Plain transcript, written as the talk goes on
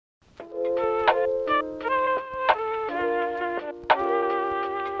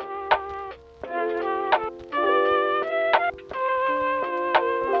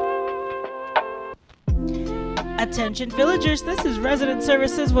Attention villagers, this is Resident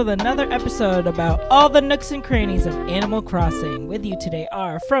Services with another episode about all the nooks and crannies of Animal Crossing. With you today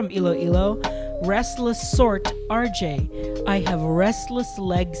are, from Iloilo, Restless Sort, RJ. I have restless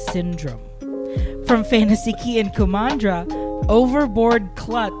leg syndrome. From Fantasy Key and Kumandra, Overboard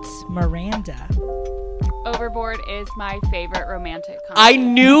Klutz, Miranda. Overboard is my favorite romantic comedy. I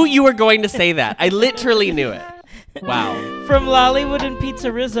knew you were going to say that. I literally knew it. Wow. From Lollywood and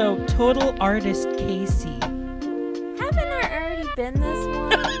Pizza Rizzo, Total Artist Casey. Haven't I already been this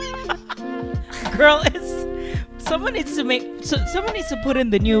one? Girl, someone needs to put in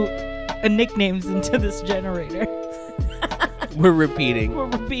the new nicknames into this generator. We're repeating.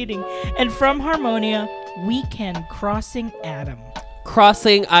 And from Harmonia, Weekend Crossing Adam.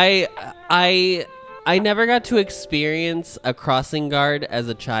 Crossing, I never got to experience a crossing guard as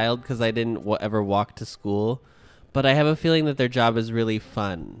a child because I didn't ever walk to school. But I have a feeling that their job is really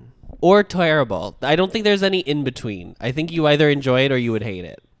fun. Or terrible. I don't think there's any in between. I think you either enjoy it or you would hate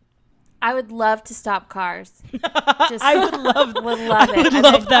it. I would love to stop cars. I would love it. would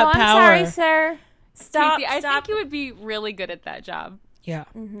love that I'm power. sorry, sir. Stop. Casey, I stop. think you would be really good at that job. Yeah.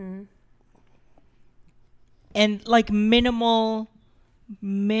 Mm-hmm. And like minimal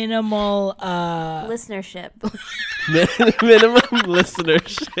listenership. Minimum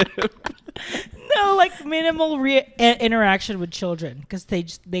listenership. No, like minimal interaction with children because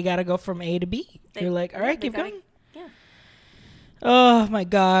they gotta go from A to B. You're like, all right, keep going. Yeah. Oh my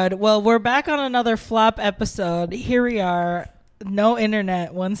God. Well, we're back on another flop episode. Here we are. No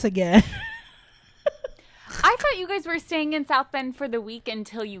internet once again. I thought you guys were staying in South Bend for the week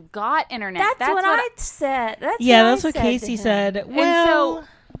until you got internet. That's what I said. That's what Casey said. Well, and so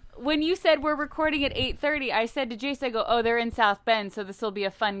when you said we're recording at 8:30, I said to Jace, I go, oh, they're in South Bend, so this will be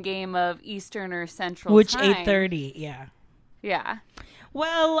a fun game of Eastern or Central which time. 8:30? Yeah. Yeah.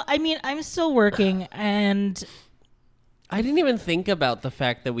 Well, I mean, I'm still working, and I didn't even think about the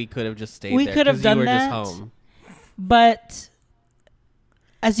fact that we could have just stayed we there. could have 'cause done you were that. just home. But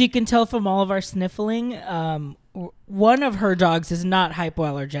as you can tell from all of our sniffling, one of her dogs is not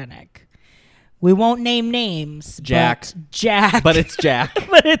hypoallergenic. We won't name names. Jack. But it's Jack.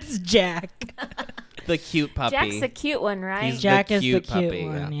 but it's Jack. The cute puppy. Jack's the cute one, right? He's Jack the is the cute cute puppy,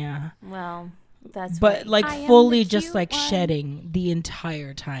 one, yeah. Well, that's But right. like I am fully the just cute like one. shedding the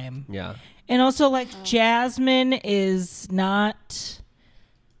entire time. Yeah. And also like Jasmine is not...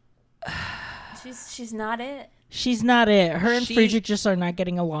 she's not it. She's not it. Her and She- Friedrich just are not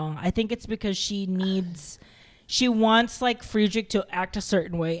getting along. I think it's because she wants like Friedrich to act a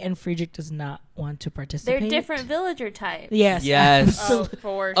certain way, and Friedrich does not want to participate. They're different villager types. Yes. Yes. Oh, for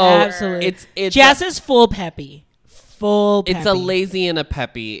sure. Oh, Absolutely. It's Jazz is full peppy. It's a lazy and a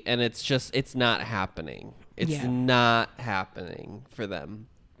peppy, and it's not happening. It's Yeah. not happening for them.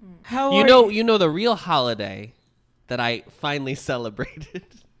 How You know the real holiday that I finally celebrated.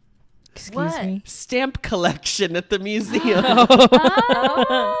 Excuse What? me. Stamp collection at the museum.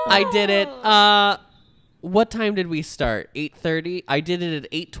 Oh. I did it. What time did we start? 8:30. I did it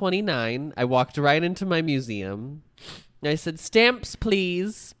at 8:29. I walked right into my museum. And I said, "Stamps,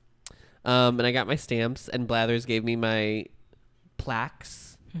 please." And I got my stamps, and Blathers gave me my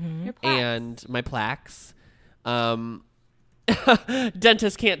plaques. Your plaques. And my plaques.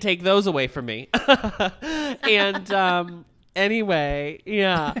 Dentists can't take those away from me. And anyway,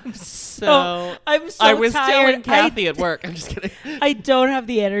 yeah. So I'm so I was tired. telling Kathy at work. I'm just kidding. I don't have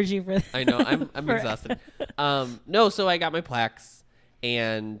the energy for that. I know. I'm exhausted. No, so I got my plaques,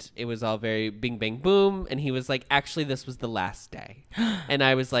 and it was all very bing, bang, boom. And he was like, actually, this was the last day. And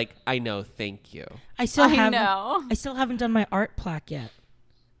I was like, I know. Thank you. I still know. haven't done my art plaque yet.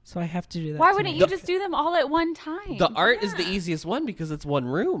 So I have to do that. Why wouldn't you tonight. just do them all at one time? The art is the easiest one because it's one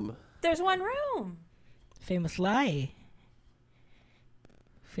room. There's one room. Famous lie.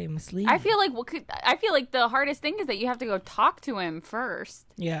 Famously. I feel like the hardest thing is that you have to go talk to him first.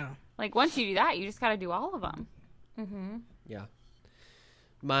 Yeah. Like once you do that, you just got to do all of them. Mm-hmm. Yeah.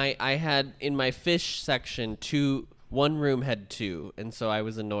 I had in my fish section one room had two, and so I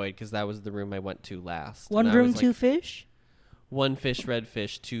was annoyed because that was the room I went to last. One And I room, was two like, fish? One fish, red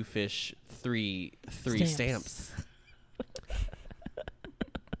fish, two fish, three stamps.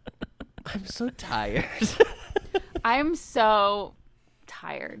 I'm so tired. I'm so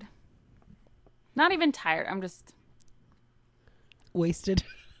tired. Not even tired. I'm just. Wasted.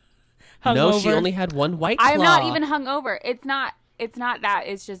 No, she Hungover. only had one white claw. I'm not even hungover. It's not that.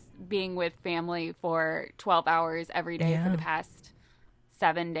 It's just being with family for 12 hours every day for Yeah. the past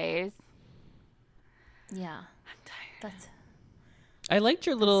 7 days. Yeah. I'm tired. That's I liked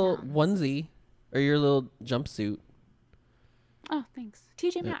your little onesie or your little jumpsuit. Oh, thanks.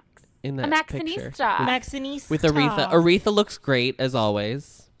 TJ Maxx. in A that picture. Maxinista. Maxinista. With Aretha. Aretha looks great as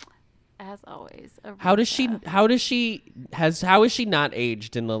always. As always. How is she Aretha. not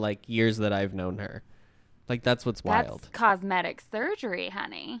aged in the like years that I've known her? Like that's what's That's wild. cosmetic surgery,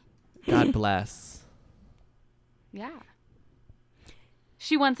 honey. God bless. Yeah.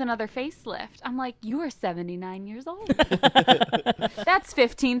 She wants another facelift. I'm like, you are 79 years old. That's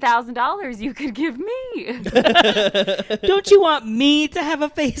 $15,000 you could give me. Don't you want me to have a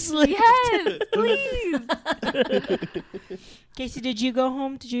facelift? Yes, please. Casey, did you go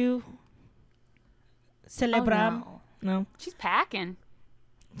home? Did you celebrar? Oh, No. She's packing.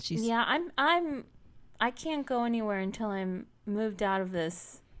 She's Yeah, I can't go anywhere until I'm moved out of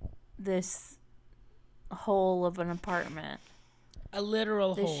this hole of an apartment. a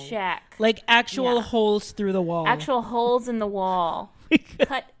literal This hole. shack. Like actual Yeah. holes through the wall. Actual holes in the wall.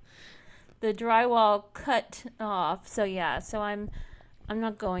 Cut the drywall cut off. So yeah, so I'm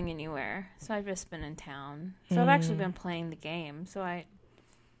not going anywhere. So I've just been in town. So I've actually been playing the game. So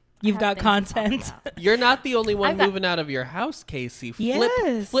You've have got things to talk content. about. You're not the only one I've got- moving out of your house, Casey.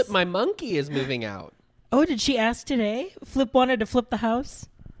 Yes. Flip my monkey is moving out. Oh, did she ask today? Flip wanted to flip the house?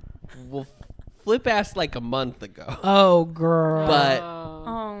 Well, Flip asked like a month ago. Oh, girl.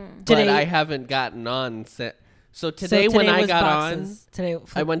 But Today- I haven't gotten on. So today when I was got boxes. Today on,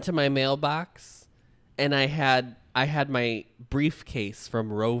 I went to my mailbox, and I had my briefcase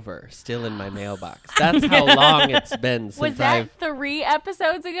from Rover still in my mailbox. That's how long it's been Was since that I've. 3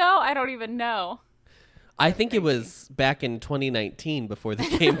 episodes ago? I don't even know. I think it was back in 2019 before the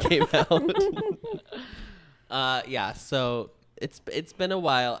game came out. Yeah, so it's been a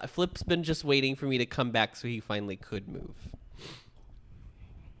while. Flip's been just waiting for me to come back so he finally could move.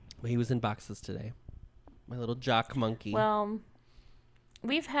 But he was in boxes today. My little jock monkey. Well,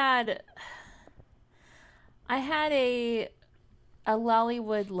 I had a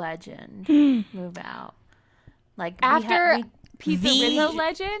Lollywood legend move out. Like After Pizza The- Rizzo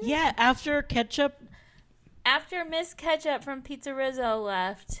legend? Yeah, after ketchup. after Miss Ketchup from Pizza Rizzo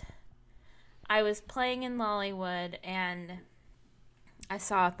left, I was playing in Lollywood and I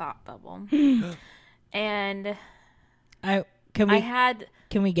saw a thought bubble. And Can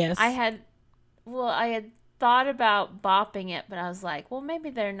we guess? I had thought about bopping it, but I was like, well, maybe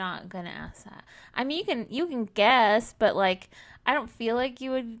they're not gonna ask that. I mean, you can guess, but like, I don't feel like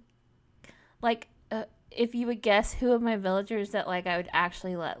you would, like, if you would guess who of my villagers that like I would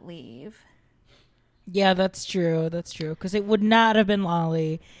actually let leave. Yeah, that's true. That's true. Because it would not have been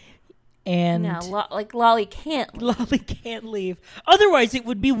Lolly. And No, like Lolly can't leave. Lolly can't leave. Otherwise, it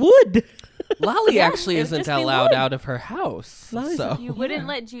would be Wood. Lolly actually it would isn't just be allowed wood. out of her house. Lolly's So You wouldn't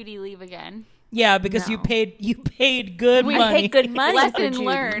let Judy leave again. Yeah, because you No. paid good I money. paid good money. for Lesson Judy.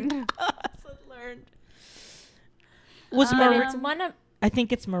 learned. Lesson learned. Was But Mar- it's one of I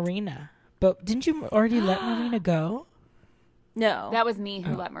think it's Marina. But didn't you already let Marina go? no. That was me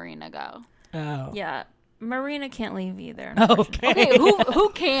who let Marina go. Oh. Yeah, Marina can't leave either. Okay. Okay, who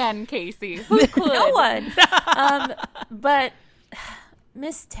can, Casey? Who could? No one. But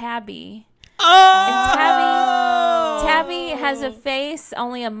Miss Tabby. Oh. Tabby has a face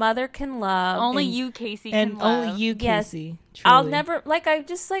only a mother can love. Only And- you, Casey, And can love. only you, Yes. Casey. I'll truly. never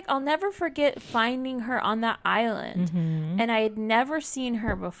I'll never forget finding her on that island. And I had never seen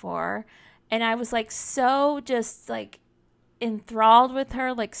her before. And I was like so just like enthralled with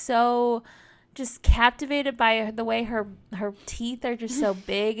her, like so just captivated by the way her teeth are just so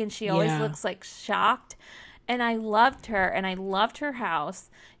big and she always Yeah. looks like shocked. And I loved her and I loved her house.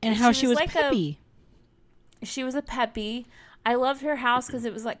 And how she was like peppy. she was a peppy. I loved her house because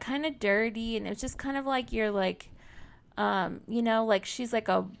it was like kind of dirty and it was just kind of like you're like, you know, like she's like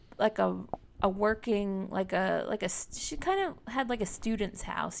a working she kind of had like a student's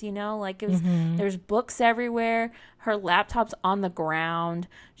house, you know, like it was there's books everywhere. Her laptop's on the ground.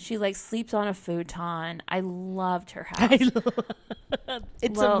 She like sleeps on a futon. I loved her house.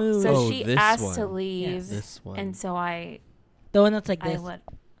 It's a move. So Oh, she this asked to one. leave, This one. and so I The one that's like I this.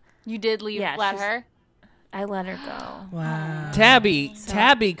 You did leave, Yeah, let she's- her. let her go. Wow.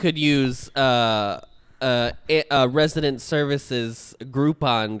 Tabby could use a resident services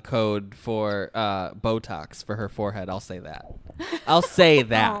Groupon code for Botox for her forehead. I'll say that. I'll say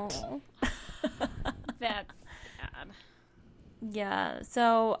that. Oh. That's sad. Yeah,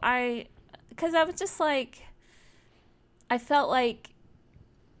 so because I was just like, I felt like,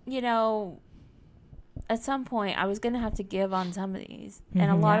 you know, at some point I was going to have to give on some of these. And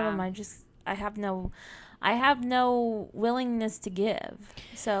a lot of them I have no willingness to give.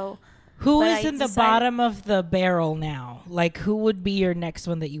 So Who but is I in the decided- bottom of the barrel now? Like, who would be your next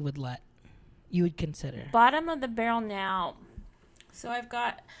one that you would consider? bottom of the barrel now. So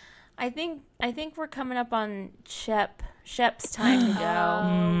I I think we're coming up on Shep's time to go.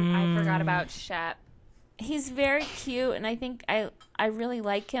 I forgot about Shep. He's very cute, and I think I really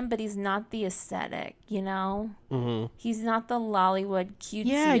like him, but he's not the aesthetic, you know? Mm-hmm. He's not the Lollywood cutesy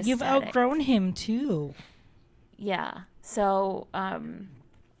Yeah, you've aesthetic. outgrown him too. Yeah. So,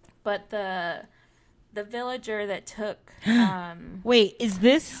 but the villager that took Wait, is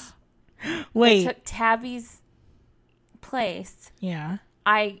this? that Wait, took Tabby's place, yeah.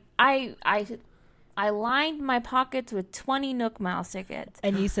 I lined my pockets with 20 Nook Miles tickets.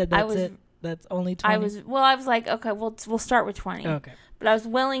 And you said I that's was- it. That's only 20. I was like, okay, we'll start with 20. Okay. But I was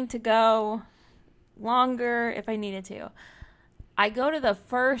willing to go longer if I needed to. I go to the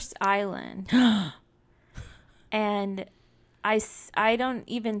first island, and I don't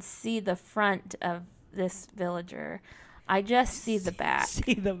even see the front of this villager. I just see the back,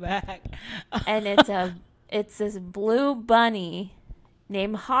 See the back. and it's this blue bunny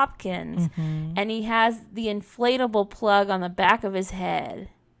named Hopkins, and he has the inflatable plug on the back of his head,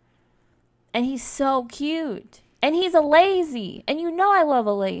 and he's so cute, and he's a lazy, and you know I love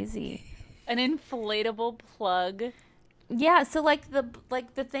a lazy. An inflatable plug. Yeah, so like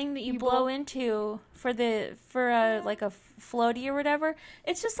the thing that you blow into for a floaty or whatever,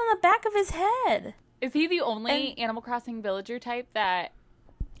 it's just on the back of his head. Is he the only Animal Crossing villager type that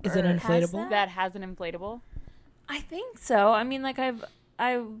Is it Has inflatable? that has an inflatable? I think so. I mean, like I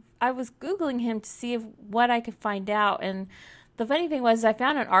was Googling him to see what I could find out, and the funny thing was I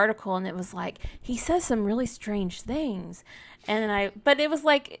found an article and it was like he says some really strange things, but it was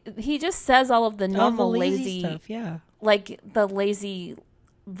like he just says all of the All the normal lazy stuff, yeah. like the lazy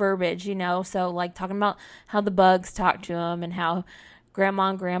verbiage, you know, so like talking about how the bugs talk to him and how grandma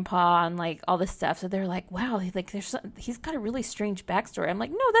and grandpa and like all this stuff. So they're like, wow, he's got a really strange backstory. I'm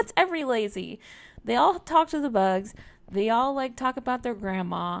like, no, that's every lazy. They all talk to the bugs. They all like talk about their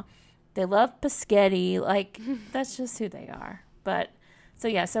grandma. They love Paschetti. Like that's just who they are. But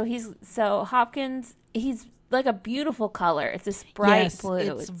so Hopkins, he's like a beautiful color. It's this bright Yes, blue.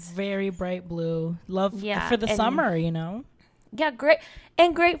 it's very bright blue. Love Yeah, for the and- summer, you know. Yeah,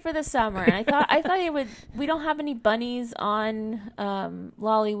 great for the summer. And I thought it would. We don't have any bunnies on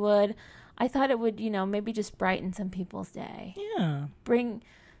Lollywood. I thought it would, you know, maybe just brighten some people's day. Yeah. Bring,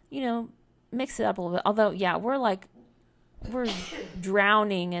 you know, mix it up a little bit. Although, yeah, we're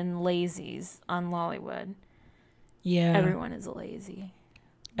drowning in lazies on Lollywood. Yeah. Everyone is lazy.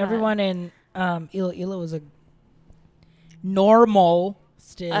 But Everyone in Ilo was a normal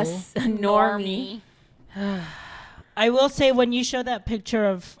still. a normie. I will say when you showed that picture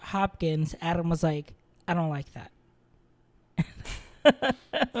of Hopkins, Adam was like, I don't like that.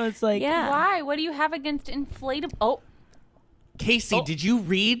 It's like, Yeah. Why? What do you have against inflatable? Oh, Casey, did you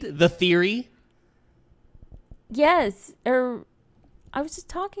read the theory Yes. Or I was just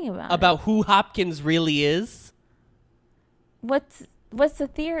talking about who Hopkins really is? What's the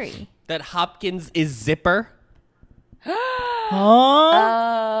theory? That Hopkins is Zipper? huh?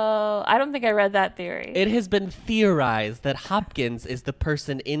 Oh, I don't think I read that theory. It has been theorized that Hopkins is the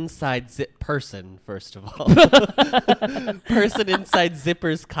person inside person, first of all. Person inside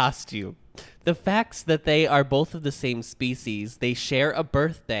Zipper's costume. The facts that they are both of the same species, they share a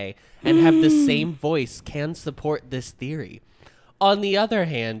birthday, and have the same voice can support this theory. On the other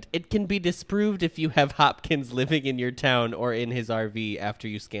hand, it can be disproved if you have Hopkins living in your town or in his RV after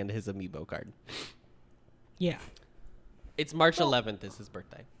you scanned his amiibo card. Yeah. It's March 11th is his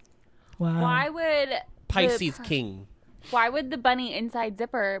birthday. Wow. why would Pisces King. Why would the bunny inside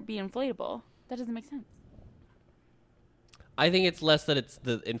Zipper be inflatable? That doesn't make sense. I think it's less that it's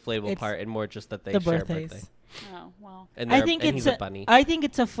the inflatable It's part and more just that they the share a birthdays. birthday. Oh well. And, I think and it's he's a bunny. I think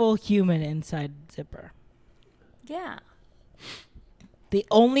it's a full human inside Zipper. Yeah. The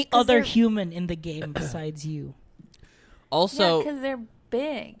only 'Cause other they're- human in the game besides you. Also, because they're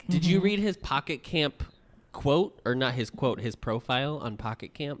big. did you read his Pocket Camp quote, or not his quote, his profile on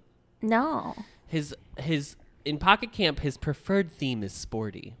Pocket Camp? No. His in Pocket Camp, his preferred theme is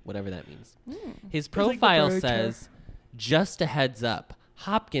sporty, whatever that means. His like the profile bird says, "Just a heads up,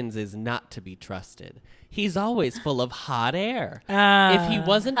 Hopkins is not to be trusted. He's always full of hot air. If he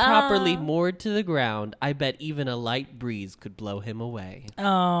wasn't properly moored to the ground, I bet even a light breeze could blow him away."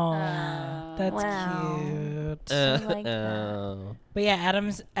 Oh, that's Wow. cute. I like that. Oh. But yeah,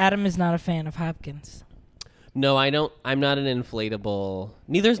 Adam is not a fan of Hopkins. No, I don't. I'm not an inflatable.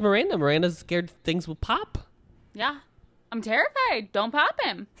 Neither's Miranda. Miranda's scared things will pop. Yeah. I'm terrified. Don't pop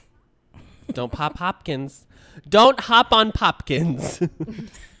him. Don't pop Hopkins. Don't hop on Popkins.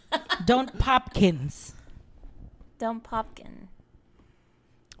 Don't Popkins. Don't Popkin.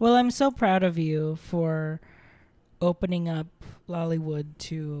 Well, I'm so proud of you for opening up Lollywood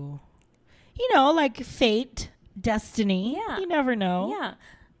to like fate, destiny. Yeah. You never know. Yeah.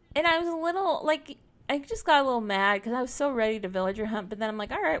 And I was a little, like, I just got a little mad because I was so ready to villager hunt, but then I'm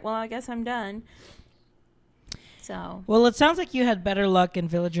like, all right, well, I guess I'm done. So, Well, it sounds like you had better luck in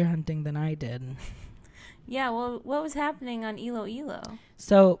villager hunting than I did. yeah, well, what was happening on Elo?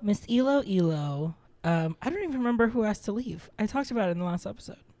 So, Miss Elo, I don't even remember who asked to leave. I talked about it in the last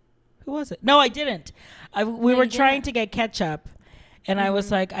episode. Who was it? No, I didn't. We were you trying didn't. to get ketchup, and I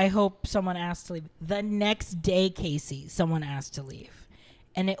was like, I hope someone asked to leave. The next day, Casey, someone asked to leave.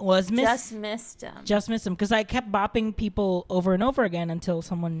 And it was Just missed him. Just missed him because I kept bopping people over and over again until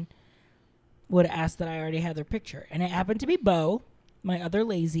someone would ask that I already had their picture. And it happened to be Bo, my other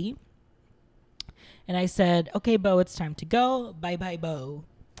lazy. And I said, okay, Bo, it's time to go. Bye-bye, Bo.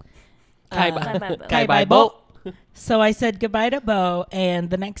 Bye-bye, Bo. Bye-bye, Bo. So I said goodbye to Bo. And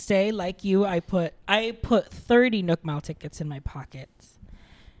the next day, like you, I put 30 Nook Mile tickets in my pockets.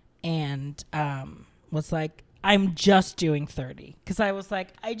 And was like, I'm just doing 30 because I was like,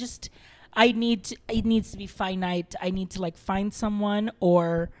 it needs to be finite. I need to like find someone,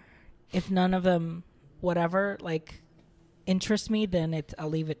 or if none of them, whatever, like interest me, then I'll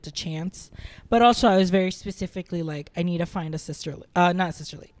leave it to chance. But also I was very specifically like, I need to find not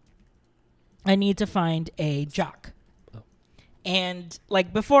sisterly. I need to find a jock. And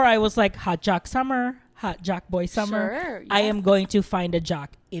like before I was like hot jock boy summer. Sure, I yes. am going to find a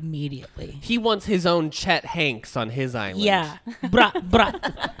jock immediately. He wants his own Chet Hanks on his island. Yeah.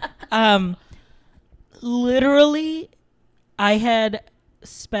 Bruh. Literally, I had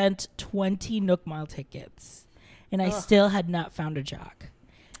spent 20 Nook Mile tickets, and I still had not found a jock.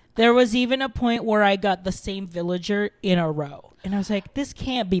 There was even a point where I got the same villager in a row. And I was like, this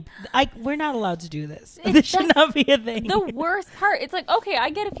can't be. We're not allowed to do this. This should not be a thing. The worst part, it's like, okay,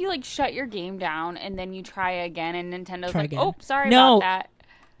 I get if you like shut your game down and then you try again, and Nintendo's Try like, again. oh, sorry No. about that.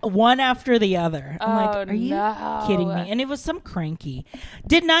 One after the other. I'm Oh, like, are you no. kidding me? And it was some cranky.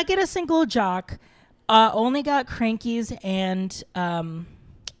 Did not get a single jock. Only got crankies. And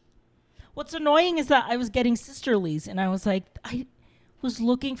what's annoying is that I was getting sisterlies. And I was like, I was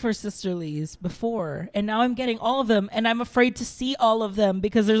looking for sisterlies before. And now I'm getting all of them. And I'm afraid to see all of them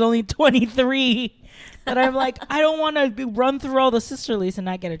because there's only 23. That I'm like, I don't want to run through all the sisterlies and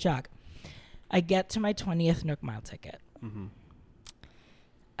not get a jock. I get to my 20th Nook Mile ticket. Mm-hmm.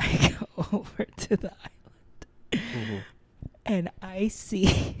 I go over to the island and I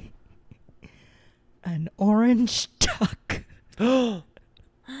see an orange duck. An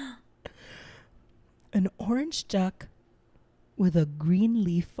orange duck with a green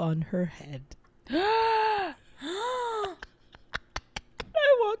leaf on her head. I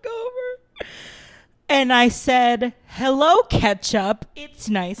walk over and I said, hello, Ketchup. It's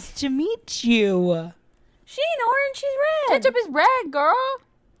nice to meet you. She ain't orange, she's red. Ketchup is red, girl.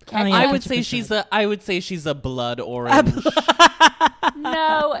 Oh, yeah, I would Ketchup say is she's a blood orange.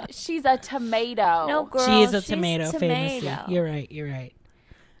 No, she's a tomato. No, girl, She is a she's tomato, famously. tomato. You're right.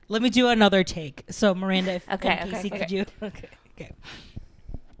 Let me do another take. So, Miranda, if Okay, and okay, Casey, okay. could you? Okay.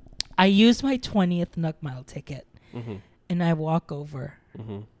 I use my 20th Nook Mile ticket, and I walk over,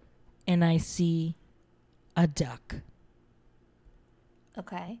 and I see a duck.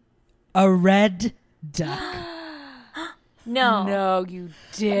 Okay. A red duck. No. No, you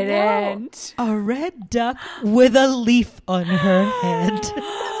didn't. A red duck with a leaf on her head.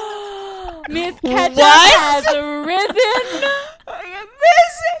 Miss Ketchup What? has risen.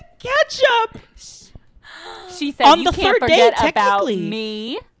 Miss Ketchup! She said, On you the can't third day, forget about technically.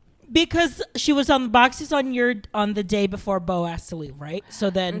 me. Because she was on the boxes on the day before Bo asked to leave, right? So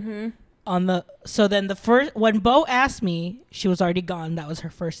then the first when Bo asked me, she was already gone. That was her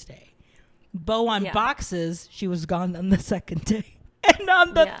first day. Bo on Yeah. boxes, she was gone on the second day. And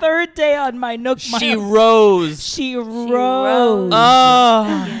on the Yeah. third day on my Nook Mile, She rose. She rose. rose.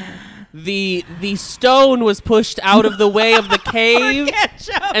 Oh, the stone was pushed out of the way of the cave,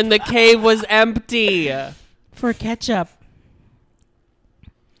 Ketchup. and the cave was empty. For Ketchup.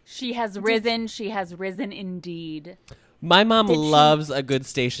 She has risen. She has risen indeed. My mom Did she- loves a good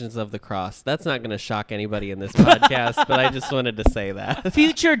Stations of the Cross. That's not going to shock anybody in this podcast, but I just wanted to say that.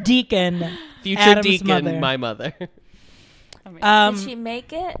 Future Deacon. Future Adam's Deacon, mother. my mother. Did she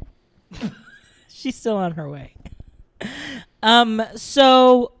make it? She's still on her way.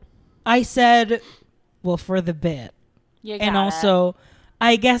 So I said, well, for the bit. You And got also,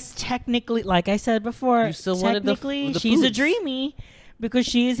 I guess technically, like I said before, You still wanted the technically the she's a foods. dreamy because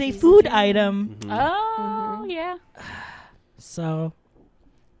she is a food item. it. Oh, yeah. So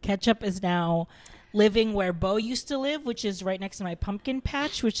Ketchup is now living where Bo used to live, which is right next to my pumpkin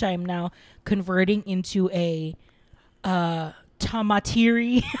patch, which I'm now converting into a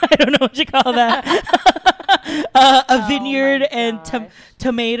tomatiri. I don't know what you call that. A vineyard and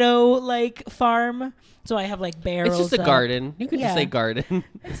tomato like farm. So I have like barrels. It's just a garden. You could just say garden.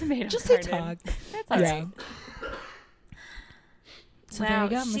 Tomato Just garden. a dog. That's all right. So there you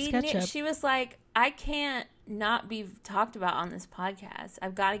go, Miss Ketchup. She was like, I can't not be talked about on this podcast.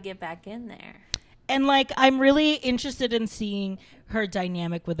 I've got to get back in there. And like, I'm really interested in seeing her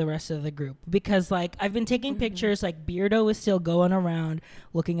dynamic with the rest of the group because like I've been taking pictures. Like Beardo is still going around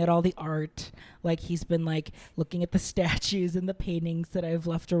looking at all the art. Like he's been like looking at the statues and the paintings that I've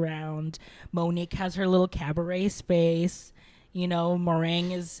left around. Monique has her little cabaret space. You know,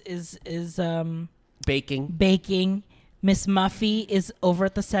 Meringue is baking. Miss Muffy is over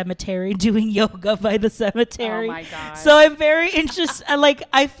at the cemetery doing yoga by the cemetery. Oh my God. So I'm very interested.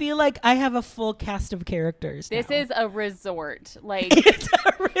 I feel like I have a full cast of characters. This now. is a resort. Like It's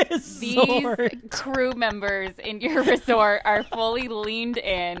a resort. these crew members in your resort are fully leaned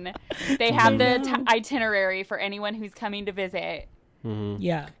in. They have the itinerary for anyone who's coming to visit.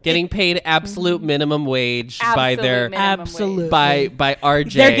 Yeah. Getting paid absolute minimum wage by their Absolutely. by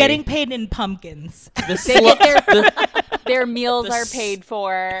RJ. They're getting paid in pumpkins. Their meals are paid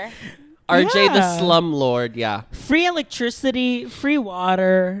for. RJ the Yeah. slumlord, yeah. Free electricity, free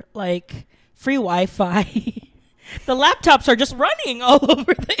water, like free Wi-Fi. The laptops are just running all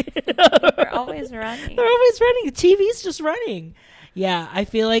over They're always running. They're always running. The TV's just running. Yeah, I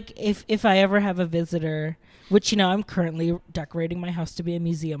feel like if I ever have a visitor, which, you know, I'm currently decorating my house to be a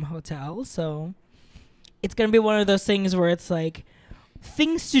museum hotel, so it's going to be one of those things where it's like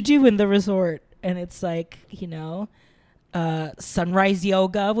things to do in the resort. And it's like, you know, sunrise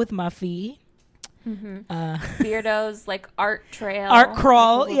yoga with Muffy. Beardo's like art trail. Art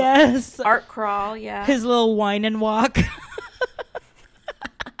crawl, like yes. Art crawl, yeah. His little wine and walk.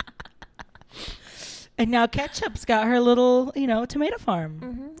 And now Ketchup's got her little, you know, tomato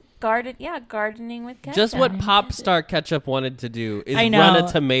farm. Gardening with Ketchup. Just what pop star Ketchup wanted to do is I know. run a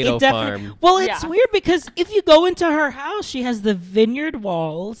tomato It definitely- farm. Well, it's Yeah. weird because if you go into her house, she has the vineyard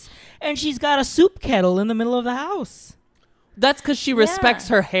walls and she's got a soup kettle in the middle of the house. That's because she respects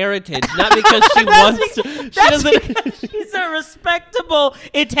her heritage, not because she wants to. She That's doesn't. because she's a respectable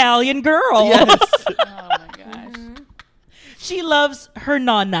Italian girl. Yes. Oh my gosh. She loves her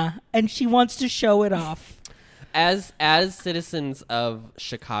nonna and she wants to show it off. As citizens of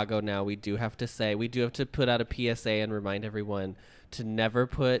Chicago now, we do have to put out a PSA and remind everyone to never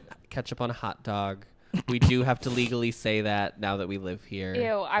put ketchup on a hot dog. We do have to legally say that now that we live here. Ew,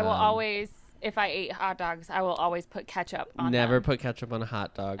 I will always, if I ate hot dogs, I will always put ketchup on Never them. put ketchup on a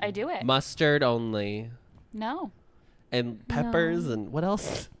hot dog. I do it. Mustard only. No. And peppers and what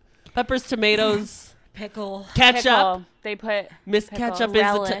else? Peppers, tomatoes, Pickle. ketchup. Pickle. They put Miss Pickle. Ketchup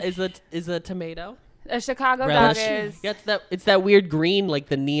Relish. is a tomato. a Chicago Relish. dog is. Yeah, it's that weird green, like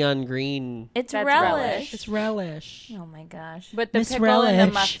the neon green. It's That's relish. relish. It's relish. Oh my gosh. But the Miss pickle and Relish.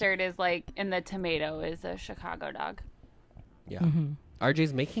 the mustard is like, and the tomato is a Chicago dog. Yeah. Mm-hmm.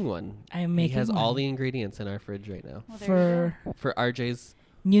 RJ's making one. I'm making He has all one. the ingredients in our fridge right now Well, there you For for RJ's.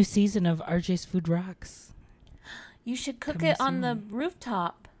 new season of RJ's Food Rocks. You should cook Coming it on the soon.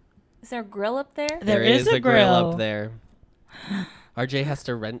 rooftop. Is there a grill up there? There is a grill. up there. RJ has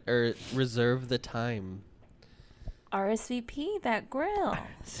to rent or reserve the time. RSVP that grill.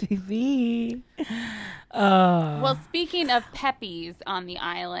 CV. Well, speaking of Peppies on the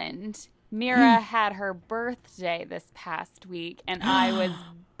island, Mira had her birthday this past week, and I was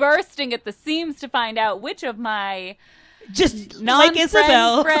bursting at the seams to find out which of my Just like non-friend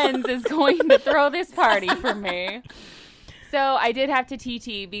Isabel. friends is going to throw this party for me. So I did have to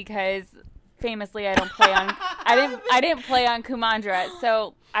TT because famously I don't play on I didn't play on Kumandra.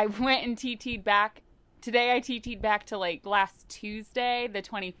 So I went and TT'd back. Today I TT'd back to like last Tuesday, the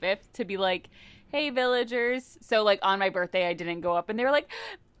 25th, to be like, hey villagers. So like on my birthday I didn't go up, and they were like,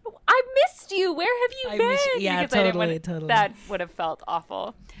 I missed you. Where have you I been? miss you. Yeah, Because I didn't totally, want- totally. That would have felt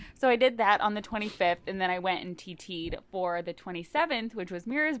awful. So I did that on the 25th, and then I went and TT'd for the 27th, which was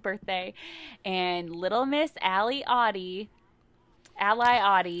Mira's birthday, and little Miss Allie Audie,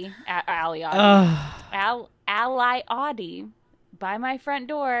 Allie Audie, by my front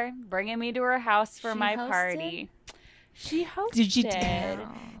door, bringing me to her house for She my hosted? party. She hosted.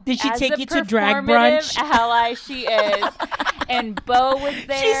 Did she As take the you to drag performative brunch? ally she is. And Bo was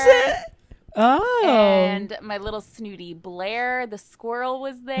there. She said, oh. And my little snooty Blair, the squirrel,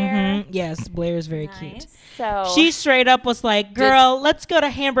 was there. Mhm. Yes, Blair's very cute. Nice. So She straight up was like, girl, let's go to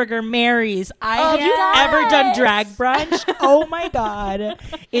Hamburger Mary's. Have you yes. ever done drag brunch? Oh my God.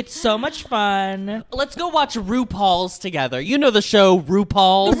 It's so much fun. Let's go watch RuPaul's together. You know the show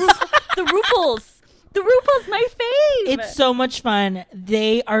RuPaul's. the RuPaul's. The RuPaul's my fave. It's so much fun.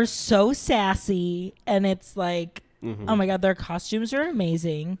 They are so sassy, and it's like, oh my god, their costumes are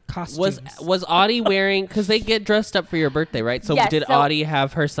amazing. Costumes. Was Audie wearing? Because they get dressed up for your birthday, right? So Yes, did so- Audie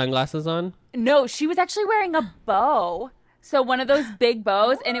have her sunglasses on? No, she was actually wearing a bow. So one of those big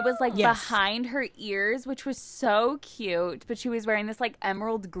bows, and it was like Yes. behind her ears, which was so cute. But she was wearing this like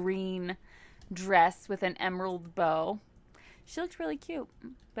emerald green dress with an emerald bow. She looked really cute.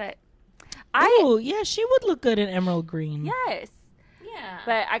 But Oh yeah, she would look good in emerald green. yes. Yeah.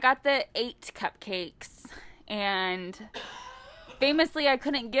 But I got the 8 cupcakes, and famously I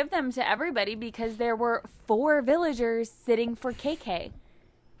couldn't give them to everybody because there were 4 villagers sitting for KK.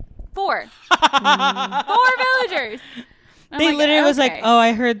 4. 4 villagers. I'm They literally was like, okay. "Oh,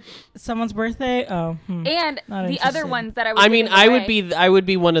 I heard someone's birthday." Oh, And Not the other interested. ones that I was I mean, giving away- I would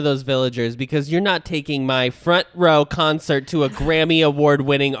be one of those villagers because you're not taking my front row concert to a Grammy award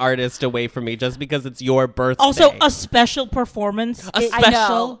winning artist away from me just because it's your birthday. Also, a special performance. A It- I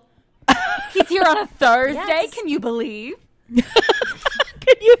know. He's here on a Thursday. Yes. Can you believe?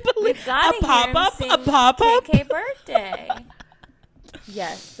 Can you believe We've got a pop up? sing A pop up? KK birthday.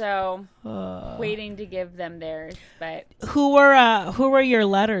 Yes. So waiting to give them theirs, but Who were your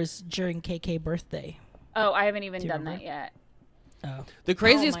letters during KK birthday? I haven't even you done remember? that yet. Oh, The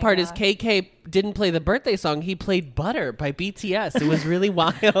craziest my part is gosh. KK didn't play the birthday song. He played Butter by BTS. It was really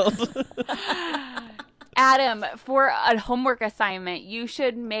wild. Adam, for a homework assignment, you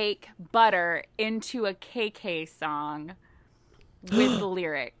should make Butter into a KK song with the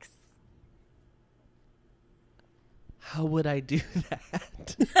lyrics. How would I do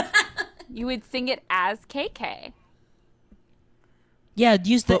that? You would sing it as KK. yeah.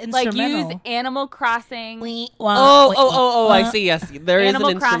 Use the Like instrumental. use Animal Crossing. I see. Yes, there is Animal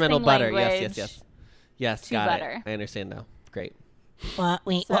an instrumental Crossing Butter. language Yes, to got Butter. it. I understand now. Great. So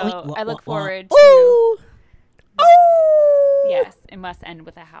I look forward to. Ooh. Yes, it must end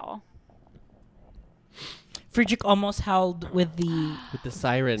with a howl. Friedrich almost howled with the With the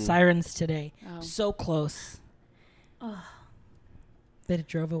siren. sirens today. Oh. So close. But it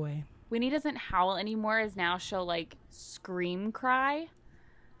drove away. Winnie doesn't howl anymore, as now she'll like scream cry.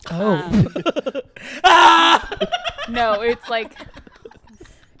 Oh. No, it's like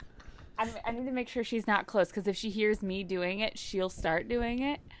I need to make sure she's not close, because if she hears me doing it, she'll start doing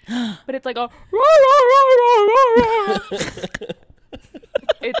it. But it's like a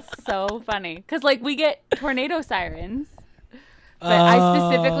it's so funny because like we get tornado sirens. But I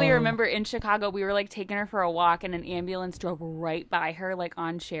specifically remember in Chicago, we were like taking her for a walk and an ambulance drove right by her, like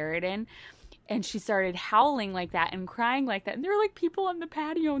on Sheridan. And she started howling like that and crying like that. And there were like people on the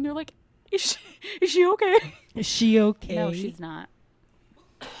patio and they're like, is she okay? Is she okay? No, she's not.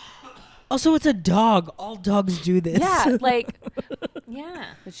 Also, it's a dog. All dogs do this. Yeah, like, Yeah.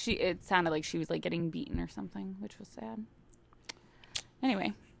 but it sounded like she was like getting beaten or something, which was sad.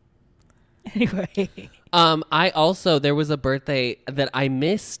 Anyway. Anyway. There was a birthday that I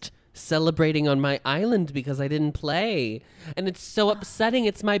missed celebrating on my island because I didn't play. And it's so upsetting.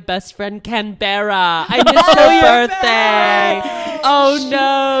 It's my best friend, Canberra. I missed her birthday. Oh,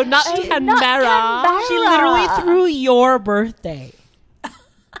 no. Not Canberra. She literally threw your birthday.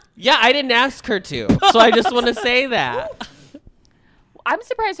 Yeah, I didn't ask her to. So I just want to say that. I'm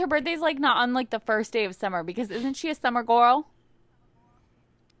surprised her birthday's like not on like the first day of summer, because isn't she a summer girl?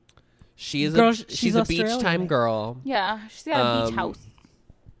 She's Girl, she's she's a beach Australian. time girl. Yeah, she's got a beach house.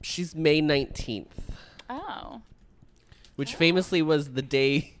 She's May 19th, Oh. which famously was the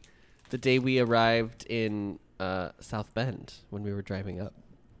day we arrived in South Bend when we were driving up.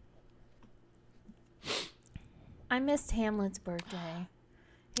 I missed Hamlet's birthday.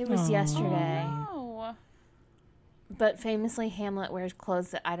 It was yesterday. Oh. But famously, Hamlet wears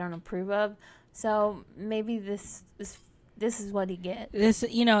clothes that I don't approve of. So maybe this is what he gets. This,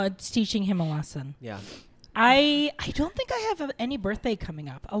 it's teaching him a lesson. Yeah. I don't think I have any birthday coming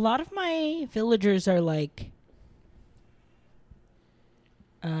up. A lot of my villagers are like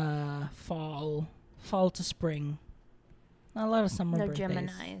fall to spring. Not a lot of summer No birthdays.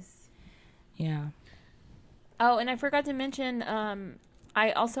 Geminis. Yeah. Oh, and I forgot to mention,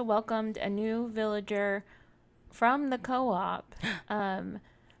 I also welcomed a new villager from the co-op,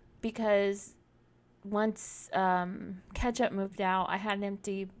 because once Ketchup moved out, I had an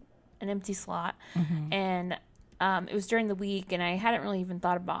empty slot, and it was during the week, and I hadn't really even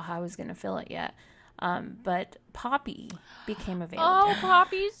thought about how I was going to fill it yet. But Poppy became available. Oh,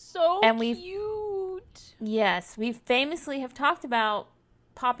 Poppy's so And we've- cute. Yes, we famously have talked about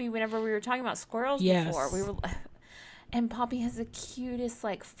Poppy whenever we were talking about squirrels Yes. before. And Poppy has the cutest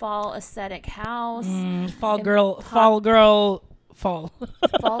like fall aesthetic house. Fall And girl. Pop- Fall girl. Fall.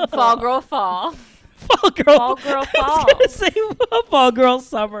 Fall, Fall girl fall. Fall girl. Fall girl I fall. was gonna say fall girl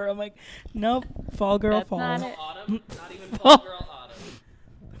summer. I'm like, nope. Fall girl That's fall. not it. Autumn, not even Fall girl autumn.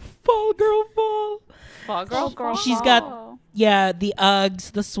 Fall girl fall. Fall girl, fall. She's got yeah, the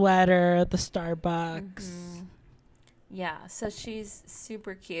Uggs, the sweater, the Starbucks. Yeah, so she's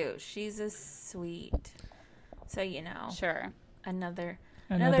super cute. She's a sweet. So Sure. another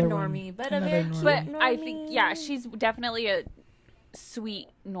Another one. normie, but Another a very normie. But cute I think, yeah, normie. she's definitely a sweet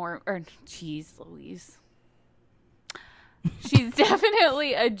jeez Louise. She's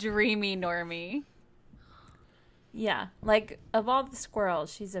definitely a dreamy normie. Yeah, like of all the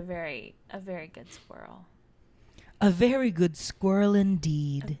squirrels, she's a very good squirrel. A very good squirrel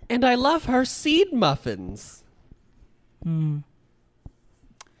indeed. And I love her seed muffins.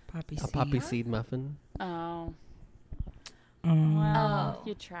 Poppy A seed. poppy seed muffin. Oh. Mm. Well, Oh.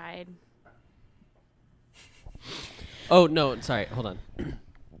 you tried. Oh, no, sorry. Hold on.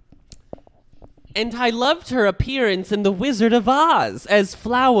 And I loved her appearance in The Wizard of Oz as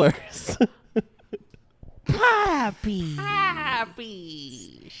Flowers. Poppy.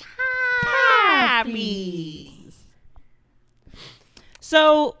 Happy.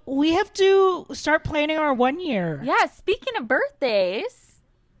 So we have to start planning our 1 year. Yeah, speaking of birthdays.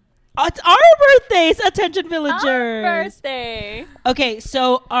 It's our birthdays, attention villagers. Our birthday. Okay,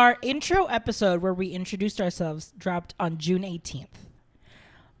 so our intro episode where we introduced ourselves dropped on June 18th.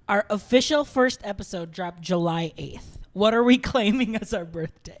 Our official first episode dropped July 8th. What are we claiming as our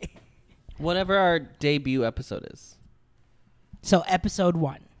birthday? Whatever our debut episode is. So episode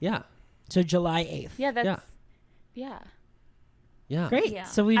 1. Yeah. So July 8th. Yeah, that's Yeah. yeah. Yeah. Great. Yeah,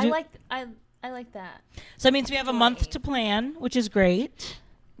 So we do, I like that. so that means we have a month to plan, which is great.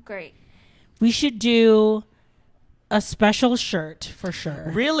 Great. We should do a special shirt for sure.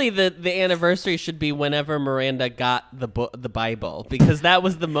 Really, the anniversary should be whenever Miranda got the Bible, because that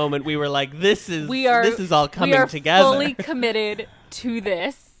was the moment we were like, this is all coming we are together. fully committed to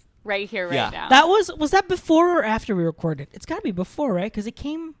this right here, right Yeah. now. That was that before or after we recorded? It's got to be before, right? Because it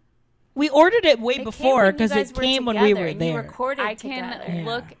came. We ordered it way It before came when you because guys it were came when we together were and you there. recorded I can together. Yeah.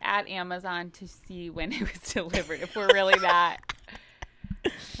 look at Amazon to see when it was delivered. If we're really that.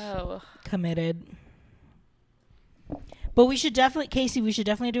 Oh. Committed. But we should definitely, Casey. We should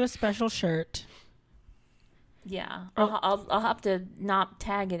definitely do a special shirt. Yeah, Oh. I'll have to not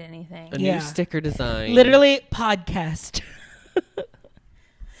tag it anything. A Yeah. new sticker design. Literally podcast.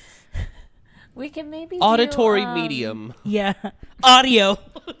 We can maybe Auditory do, medium. Yeah, audio.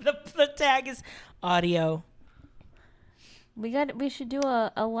 the tag is audio. We should do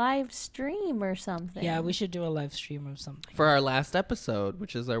a live stream or something. Yeah, we should do a live stream of something. For our last episode,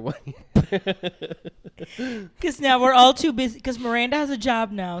 which is our 1 year. Because now we're all too busy. Because Miranda has a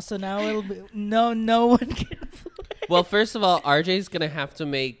job now, so now it'll be no one can. Well, first of all, RJ's going to have to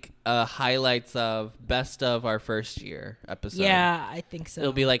make highlights of best of our first year episode. Yeah, I think so.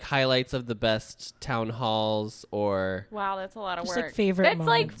 It'll be like highlights of the best town halls or Wow, that's a lot of Just, work. like, favorite That's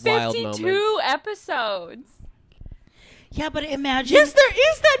moments. like Wild 52 moments. episodes. Yeah, but imagine. Yes, there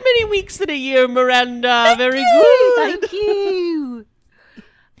is that many weeks in a year, Miranda. Very good. Thank you.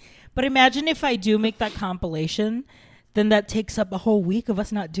 But imagine if I do make that compilation, then that takes up a whole week of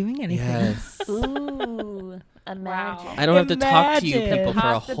us not doing anything. Yes. Ooh, imagine. Wow. I don't have to talk to you Imagine. people for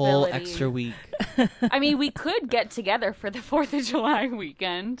a whole Possibilities. extra week. I mean, we could get together for the 4th of July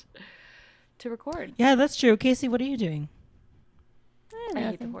weekend to record. Yeah, that's true. Casey, what are you doing? I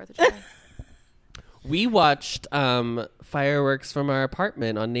hate the 4th of July. We watched fireworks from our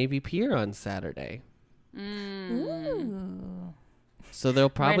apartment on Navy Pier on Saturday. Ooh. So they'll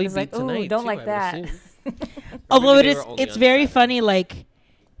probably Miranda's be like, "Ooh, tonight. don't too, like I would that." assume. Although maybe it they is, were only it's on very Saturday. funny, like,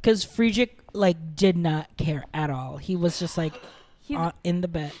 because Friedrich did not care at all. He was just like He's on the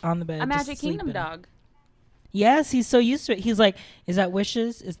bed. a just Magic Kingdom sleeping. dog. Yes, he's so used to it. He's like, "Is that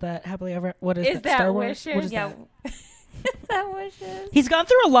wishes? Is that happily ever? What is, Is that Star Wars? What wishes? is Yeah. that?" That wishes. He's gone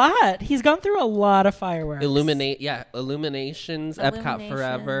through a lot. He's gone through a lot of fireworks. Illuminations, Epcot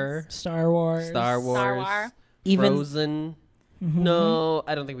Forever, Star Wars. Star Wars, Star Wars. Even Frozen. Mhm. No,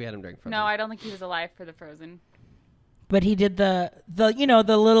 I don't think we had him during Frozen. No, I don't think he was alive for the Frozen. But he did the the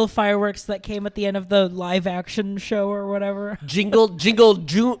little fireworks that came at the end of the live action show or whatever. Jingle, jingle,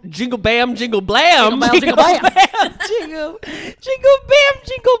 jingle, bam, jingle, blam. Jingle bell, jingle bam. jingle bam,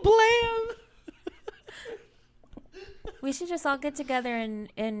 jingle blam. We should just all get together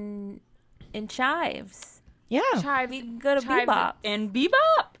in chives. Yeah. Chives, We can go to Chives Bebop. and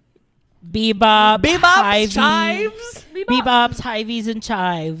Bebop. Bebop, Bebop, Hy-Vee, chives. Bebops, Hy-Vees, and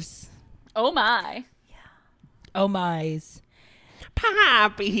chives. Oh my. Oh my's.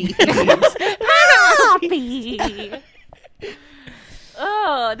 Poppy. Happy.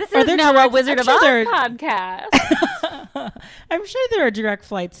 Oh, this Are is there now a direct- Wizard I'm of sure Oz there- podcast. I'm sure there are direct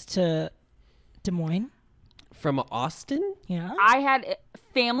flights to Des Moines. From Austin? Yeah. I had a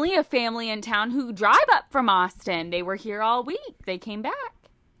family in town who drive up from Austin. They were here all week. They came back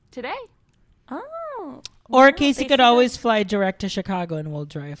today. Oh. Or Wow, Casey they could should've- always fly direct to Chicago and we'll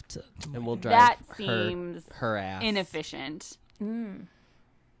drive to And we'll drive That her, seems her ass. inefficient.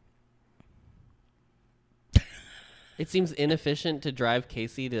 It seems inefficient to drive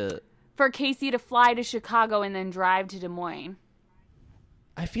Casey to... For Casey to fly to Chicago and then drive to Des Moines.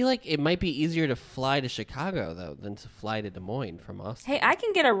 I feel like it might be easier to fly to Chicago, though, than to fly to Des Moines from Austin. Hey, I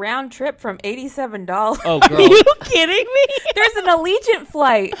can get a round trip from $87. Oh, Are girl. you kidding me? There's an Allegiant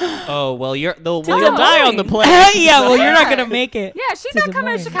flight. Oh, well, you'll Des die on the Moines. plane. Yeah, well, you're not going to make it. Yeah, she's To not Des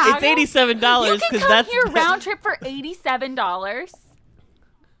coming to Moines. Chicago. It's $87 You can because come that's... here round trip for $87.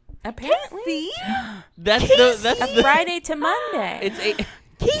 Apparently. That's the... Friday to Monday. It's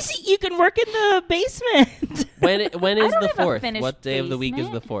Casey, you can work in the basement. when I is don't the have a 4th? finished What day of the week is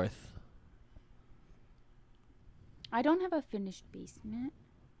the basement. 4th? I don't have a finished basement.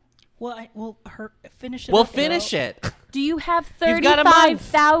 Well, finish it. Well, up, finish girl. it. Do you have You've got a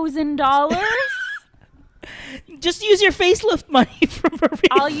month. $35,000? Just use your facelift money from Maria.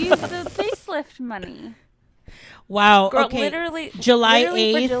 I'll use the facelift money. Wow. Girl, okay. literally July for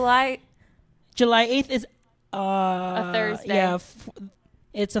 8th. July. 8th is A Thursday. Yeah,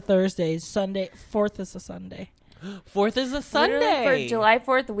 it's a Thursday. Sunday 4th is a Sunday. 4th is a Literally Sunday. for July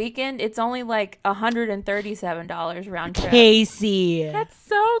 4th weekend, it's only like $137 round trip. Casey, That's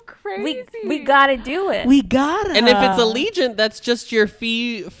so crazy. We gotta do it. we got it. And if it's Allegiant, that's just your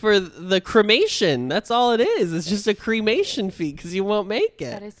fee for the cremation. That's all it is. It's just a cremation fee because you won't make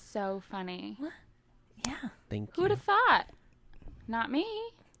That it. is so funny. Yeah, Thank Who you. would have thought? Not me.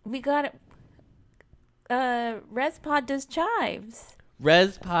 we got it. ResPod does chives.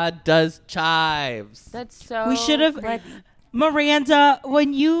 ResPod does chives. That's so. We should have- crazy. Miranda,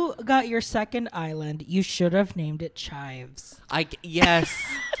 when you got your second island, you should have named it Chives. Yes.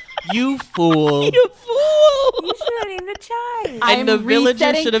 You fool. You fool! You should have named it chives. And I'm the villager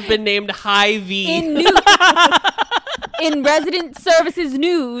resetting- should have been named Hy-Vee. In resident services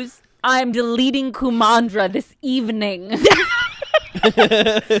news, I'm deleting Kumandra this evening.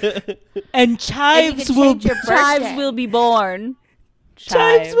 And Chives will change your Chives birthday. will be born.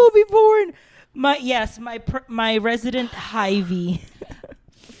 Chives will be born. My resident Hy-Vee.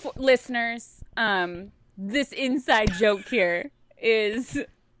 Listeners, this inside joke here is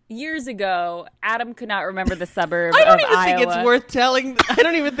years ago, Adam could not remember the suburb I don't of even Iowa. think it's worth telling. I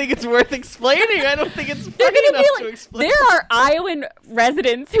don't even think it's worth explaining. I don't think it's They're funny gonna enough be to like, explain. there are Iowan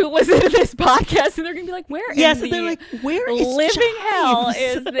residents who listen to this podcast, and they're gonna be like, "Where Yes, in and they're the like, where is living hell Chives?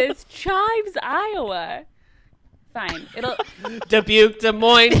 is this Chives, Iowa?" Fine, it'll. Dubuque, Des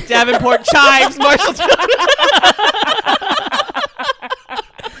Moines, Davenport, Chives, Marshalltown.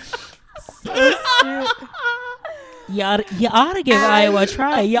 You ought to give Iowa a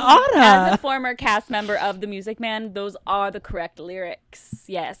try. You As a oughta. former cast member of The Music Man, those are the correct lyrics.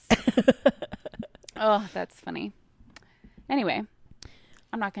 Yes. Oh, that's funny. Anyway,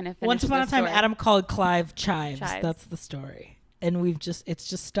 I'm not gonna finish. Once upon a this time, story. Adam called Clive Chives. Chives. That's the story. And it's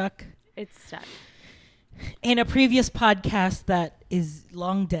just stuck It's stuck. in a previous podcast that is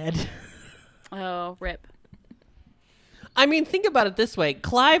long dead. Oh, rip. I mean, think about it this way.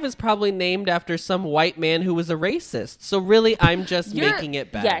 Clive is probably named after some white man who was a racist. So really, I'm just You're- making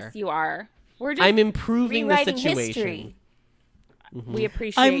it better. Yes, you are. We're just. I'm improving the Rewriting situation. history. we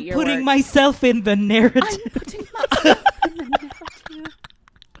appreciate I'm your putting work. myself in the narrative. I'm putting myself in the narrative.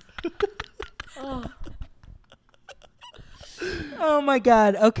 Oh. Oh my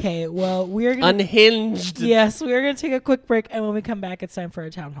God. Okay. Well, we're gonna. Unhinged. Yes, we're gonna take a quick break, and when we come back, it's time for our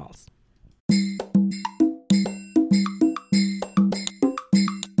town halls.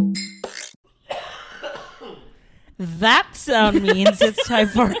 That sound means it's time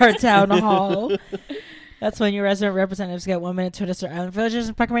for our town hall. That's when your resident representatives get 1 minute to address their island villagers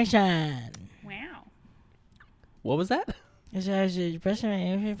and proclamation. Wow. What was that? It's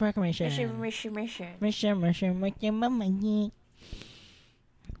a proclamation. Mission.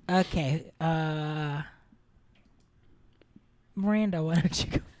 Okay. Miranda, why don't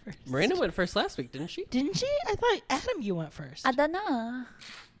you go first? Miranda went first last week, didn't she? Didn't she? I thought Adam, you went first. I don't know.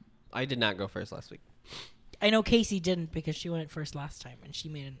 I did not go first last week. I know Casey didn't because she went first last time, and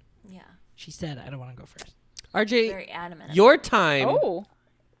Yeah. she said, "I don't want to go first." RJ, Very adamant. your time Oh.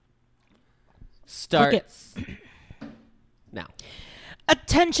 starts now.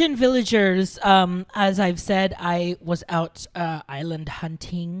 Attention, villagers! As I've said, I was out island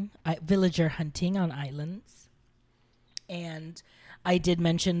hunting, villager hunting on islands, and I did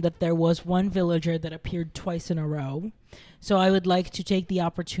mention that there was one villager that appeared twice in a row. So I would like to take the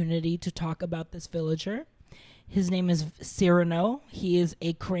opportunity to talk about this villager. His name is Cyrano. He is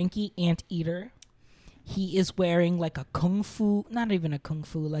a cranky anteater. He is wearing like a kung fu, not even a kung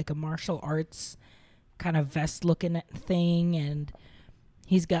fu, like a martial arts kind of vest looking thing. And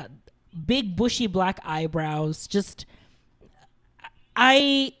he's got big bushy black eyebrows. Just,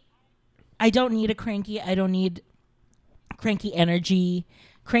 I don't need a cranky. I don't need cranky energy.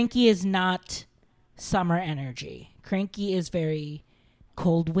 Cranky is not summer energy. Cranky is very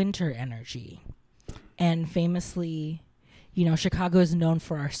cold winter energy. And famously, you know, Chicago is known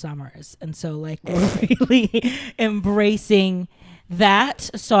for our summers. And so, like, we're really embracing that.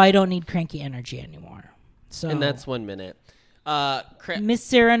 So I don't need cranky energy anymore. So, And that's 1 minute. Miss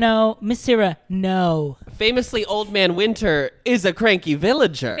Cyrano, Famously, Old Man Winter is a cranky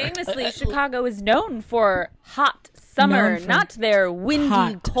villager. Famously, Chicago is known for hot summer, Known for not their windy,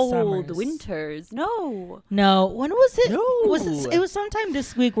 hot cold summers. winters. No. No, when was it? No. It was sometime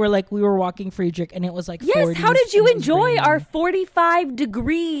this week where like we were walking Friedrich and it was like Yes, 40s how did you and it was enjoy raining. our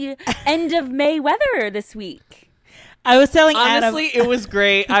 45-degree end of May weather this week? I was telling Honestly, Adam. it was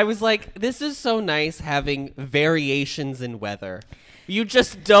great. I was like, this is so nice having variations in weather. You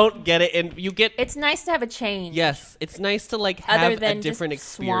just don't get it, and you get. It's nice to have a change. Yes, it's nice to like Other have a than different just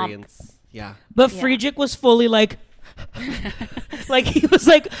swamp. experience. Yeah. But Yeah. Friedrich was fully like, like he was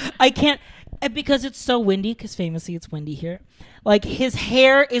like, I can't, and because it's so windy, because famously it's windy here. Like his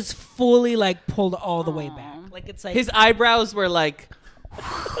hair is fully like pulled all the way back. Like it's like His eyebrows were like,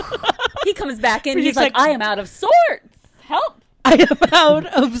 He comes back in, But he's he's like, like- I am out of sorts. Help. I am out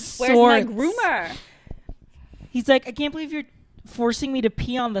of Where's sorts. my groomer? He's like, I can't believe you're forcing me to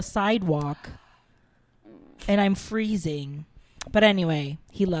pee on the sidewalk, and I'm freezing. But anyway,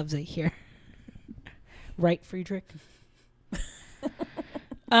 he loves it here, right, Friedrich?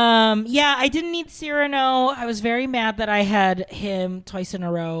 Yeah, I didn't need Cyrano. I was very mad that I had him twice in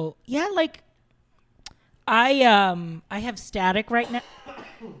a row. Yeah, like I have Static right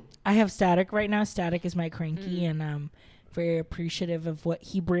now. Static is my cranky, and very appreciative of what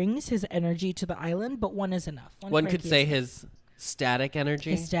he brings, his energy to the island. But one is enough. one could cranky say is his static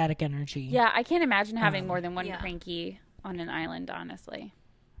energy. his static energy. Yeah, I can't imagine having more than one yeah. cranky on an island, honestly.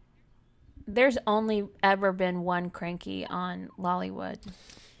 There's only ever been one cranky on Lollywood.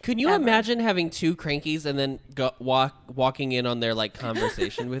 Can you Ever. imagine having two crankies and then walking in on their like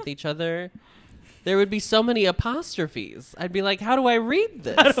conversation with each other? There would be so many apostrophes. I'd be like, how do I read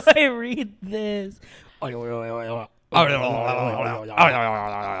this? How do I read this?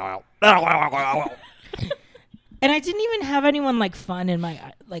 And I didn't even have anyone like fun in my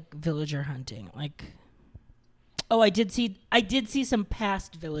like villager hunting. Like, oh, I did see some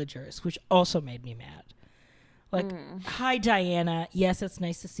past villagers, which also made me mad. Like, hi Diana. Yes, it's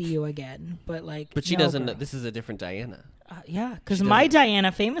nice to see you again, but like, But she no, doesn't know. girl. This is a different Diana. Yeah, because She my doesn't-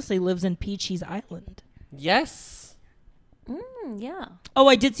 Diana famously lives in Peachy's Island. Yes. Yeah. Oh,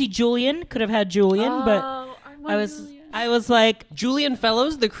 I did see Julian. Could have had Julian, but I was like, Julian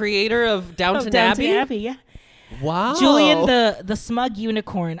Fellows, the creator of Downton, oh, Downton Abbey. Abbey, yeah. Wow. Julian, the smug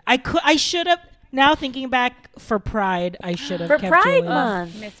unicorn. I should have. Now thinking back, for Pride, I should have For kept Pride Julian.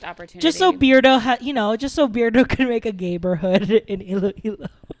 Month. Missed opportunity. Just so Beardo, just so Beardo could make a neighborhood in Iloilo.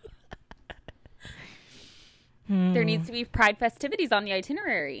 There needs to be Pride festivities on the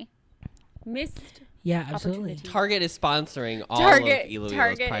itinerary. Missed Yeah, absolutely. opportunity. Target is sponsoring all Target- of Iloilo's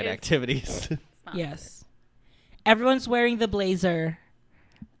Target Pride is- activities. Yes, everyone's wearing the blazer.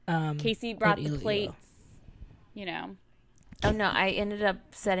 Casey brought at the Iloilo. plates. You know. Oh no, I ended up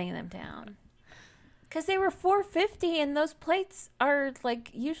setting them down. Cause they were $4.50, and those plates are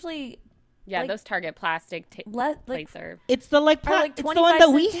like usually Yeah, Like- those Target plastic like plates are. It's the like, Or like it's the one 25 that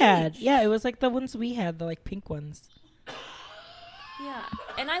we cents had. each. Yeah, it was like the ones we had, the like pink ones. yeah,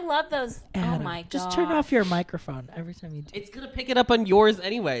 and I love those. Adam, Oh my god! just turn off your microphone every time you do. It's going to pick it up on yours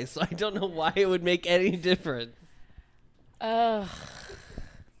anyway, so I don't know why it would make any difference. Ugh.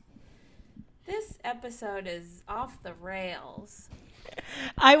 This episode is off the rails.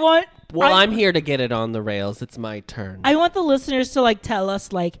 I want. Well, I- I'm here to get it on the rails. It's my turn. I want the listeners to like tell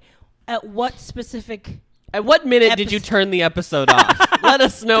us like at what specific. At what minute did you turn the episode off? Let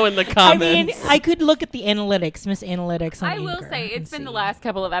us know in the I mean, comments. I could look at the analytics, Miss Analytics. On I will Anchor say and it's been the see. last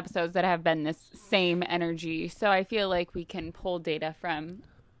couple of episodes that have been this same energy. So I feel like we can pull data from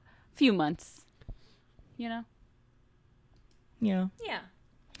a few months. You know? Yeah, Yeah.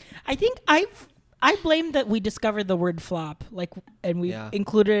 I think I blame that we discovered the word flop, like, and we Yeah.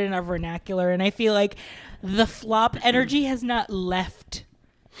 included it in our vernacular, and I feel like the flop energy has not left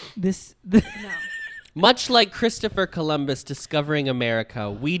this. No. Much like Christopher Columbus discovering America,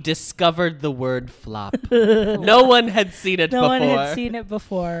 we discovered the word flop. No one had seen it No before. one had seen it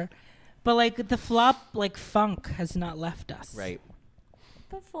before. But like the flop, like funk has not left us. Right.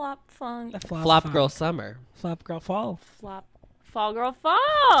 The flop funk. The flop, Flop funk. girl summer. Flop girl fall. Flop. Fall girl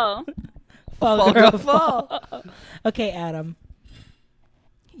fall. Fall girl girl fall. Okay, Adam.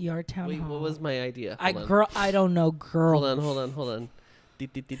 Your town Wait, hall. what was my idea? Hold on. I don't know, girl. Hold on.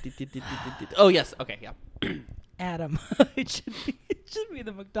 Oh, yes. Okay, yeah. Adam. it should be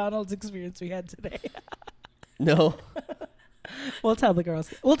the McDonald's experience we had today. No. We'll tell the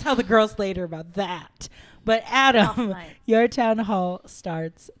girls later about that. But Adam, Offline. your town hall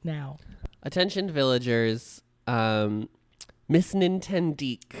starts now. Attention villagers, Miss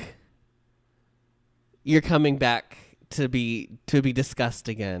Nintendique, you're coming back to be discussed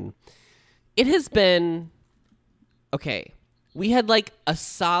again. It has been okay. We had like a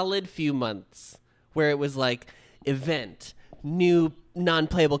solid few months where it was like event, new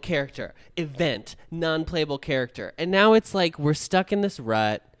non-playable character, event, non-playable character. And now it's like we're stuck in this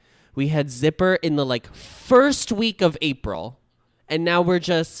rut. We had Zipper in the like first week of April, and now we're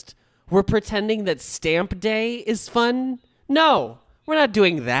pretending that Stamp Day is fun. No, we're not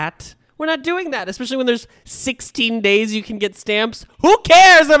doing that. We're not doing that, especially when there's 16 days you can get stamps. Who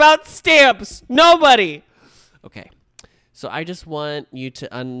cares about stamps? Nobody. Okay. So I just want you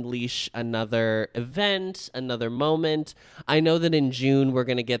to unleash another event, another moment. I know that in June we're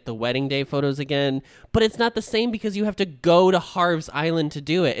going to get the wedding day photos again, but it's not the same because you have to go to Harv's Island to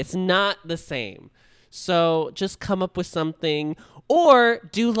do it. It's not the same. So just come up with something or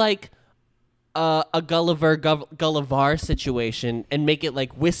do like a Gulliver situation and make it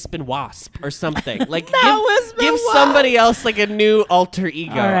like Wisp and Wasp or something. Like give somebody else like a new alter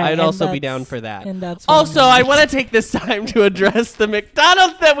ego. All right, I'd and also be that's- down for that. and that's what Also, I'm I want to take this time to address the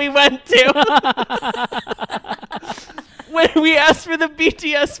McDonald's that we went to. When we asked for the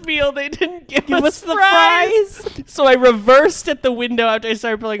BTS meal, they didn't give us the fries. So I reversed at the window after I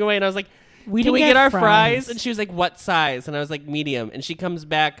started pulling away, and I was like, "Can didn't we get our fries. fries?" And she was like, "What size?" And I was like, "Medium." And she comes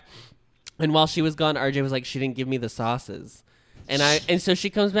back, and while she was gone, RJ was like, "She didn't give me the sauces." And so she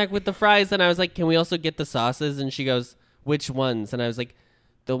comes back with the fries, and I was like, "Can we also get the sauces?" And she goes, "Which ones?" And I was like,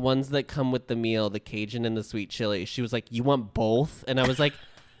 "The ones that come with the meal, the Cajun and the sweet chili." She was like, "You want both?" And I was like,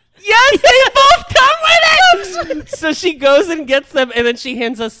 "Yes, they both come with it." So she goes and gets them, and then she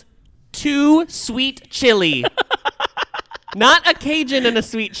hands us 2 sweet chili. Not a Cajun and a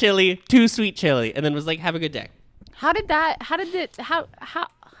sweet chili, 2 sweet chili. And then was like, "Have a good day." How did that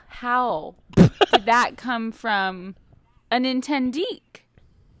did that come from a Nintendique?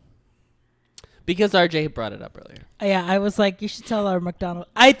 Because RJ brought it up earlier. Yeah, I was like, you should tell our McDonald's.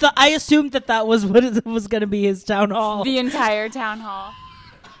 I assumed that was what it was going to be his town hall. The entire town hall.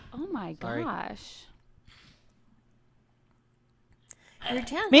 Oh my Sorry. gosh. Your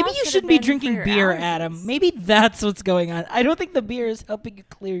town Maybe hall you should've shouldn't be been drinking for your beer, allergies. Adam. Maybe that's what's going on. I don't think the beer is helping you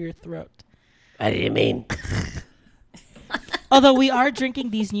clear your throat. What do you mean? Although we are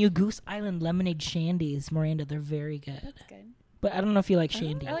drinking these new Goose Island lemonade shandies, Miranda. They're very good. Good. But I don't know if you like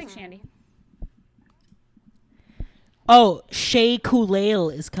shandy. I like shandy. Oh, Shea Coulee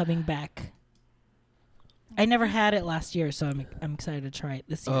is coming back. I never had it last year, so I'm excited to try it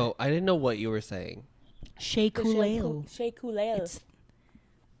this year. Oh, I didn't know what you were saying. Shea Coulee. Shea Coulee. It's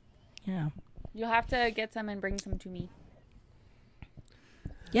yeah. You'll have to get some and bring some to me.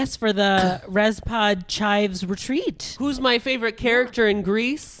 Yes, for the ResPod Chives retreat. Who's my favorite character in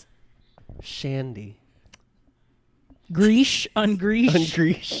Greece? Shandy. Greesh on Greesh. On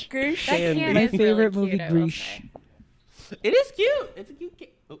Greece. That Shandy. can My is favorite really movie, cute, I will Greesh. say. It is cute. It's a cute can.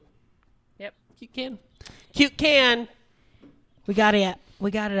 Oh, Yep. cute can. Cute can. We got it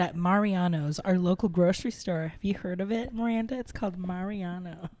at Mariano's, our local grocery store. Have you heard of it, Miranda? It's called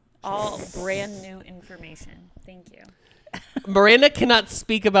Mariano. All brand new information. Thank you. Miranda cannot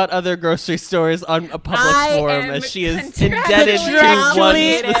speak about other grocery stores on a public I forum am as she is contractually indebted to one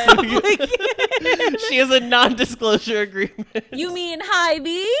obligated. specific. She has a non-disclosure agreement. You mean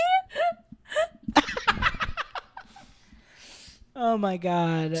Hy-Vee? Oh my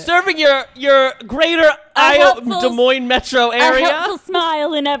God. Serving your greater helpful- Des Moines metro A area. helpful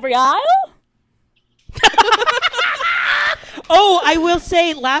smile in every aisle? Oh, I will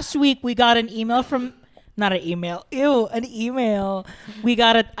say last week we got an email from not an email. Ew, an email.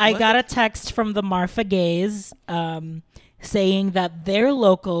 I got a text from the Marfa Gays saying that their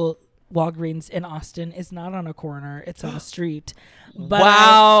local Walgreens in Austin is not on a corner, it's on a street. But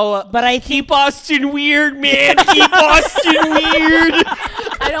Wow. but I think Keep Austin weird, man. Keep Austin weird.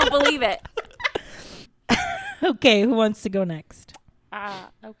 I don't believe it. okay, who wants to go next?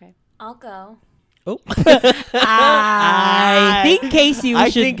 Okay. I'll go. Oh, I think Casey I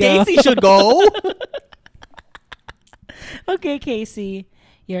should think go. Casey should go. Okay, Casey,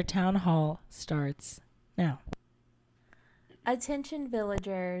 your town hall starts now. Attention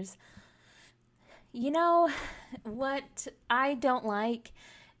villagers. You know what I don't like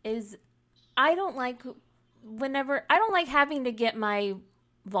is I don't like having to get my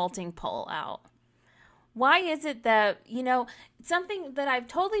vaulting pole out. Why is it that, something that I've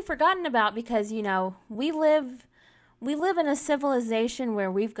totally forgotten about because, we live in a civilization where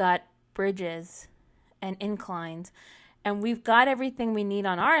we've got bridges and inclines and we've got everything we need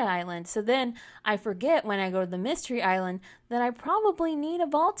on our island. So then I forget when I go to the mystery island that I probably need a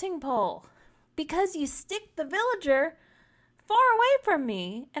vaulting pole because you stick the villager far away from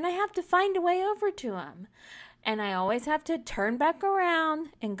me and I have to find a way over to him. And I always have to turn back around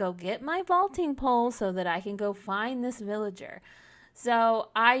and go get my vaulting pole so that I can go find this villager. So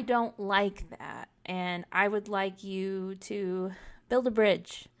I don't like that. And I would like you to build a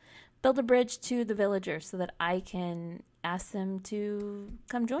bridge. Build a bridge to the villager so that I can ask them to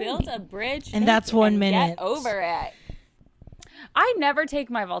come join Build me. a bridge. And that's 1 minute. Get over it. I never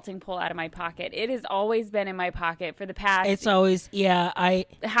take my vaulting pole out of my pocket. It has always been in my pocket for the past. It's always I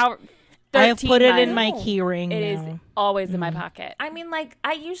how. have put it in months. my key ring. It is now. always in my pocket. I mean, like,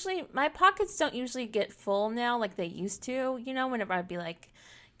 my pockets don't usually get full now like they used to, whenever I'd be, like,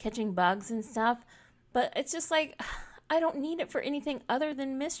 catching bugs and stuff. But it's just, like, I don't need it for anything other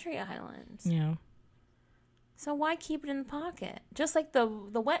than Mystery Islands. Yeah. So why keep it in the pocket? Just like the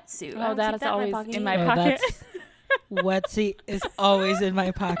wetsuit. I Oh, don't that keep is that always in my either. pocket. Wetsuit is always in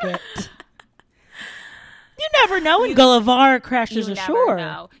my pocket. You never know when Gulliver crashes You ashore. never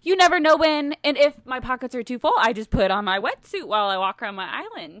know. You never know when and if my pockets are too full. I just put on my wetsuit while I walk around my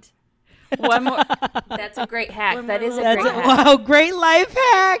island. One more. That's a great hack. When That we're is a That's great it. hack. Wow, great life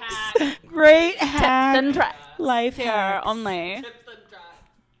hacks. Great hack. and tracks Life here hacks. only.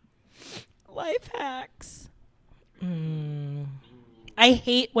 Life hacks. I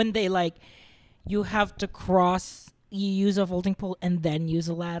hate when they you have to you use a folding pole and then use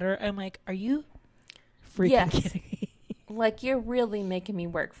a ladder. I'm like, are you freaking Yes. kidding me? Like, you're really making me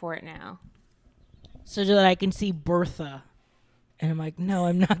work for it now. So that I can see Bertha. And I'm like, no,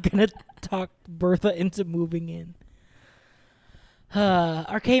 I'm not going to talk Bertha into moving in.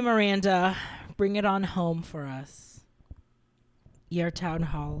 Arcade Miranda, bring it on home for us. Your town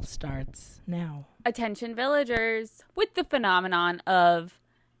hall starts now. Attention villagers, with the phenomenon of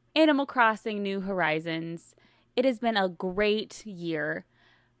Animal Crossing New Horizons, it has been a great year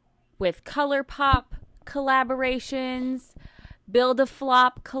with ColourPop collaborations,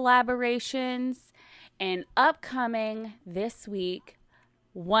 Build-A-Flop collaborations, and upcoming this week,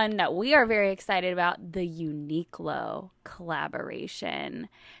 one that we are very excited about, the Uniqlo collaboration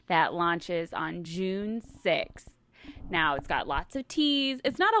that launches on June 6th. Now, it's got lots of tees.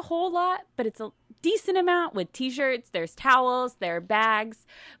 It's not a whole lot, but it's a decent amount with t-shirts. There's towels, there are bags,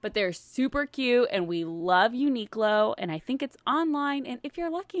 but they're super cute, and we love Uniqlo, and I think it's online, and if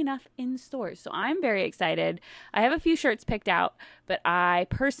you're lucky enough, in stores. So I'm very excited. I have a few shirts picked out, but I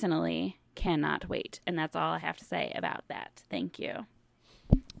personally cannot wait, and that's all I have to say about that. Thank you.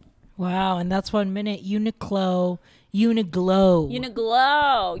 Wow, and that's 1 minute. Uniqlo. Uniqlo.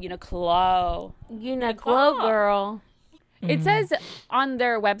 Uniqlo, girl. It says on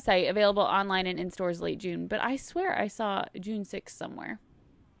their website, available online and in stores late June, but I swear I saw June 6th somewhere.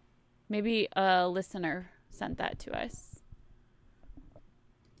 Maybe a listener sent that to us.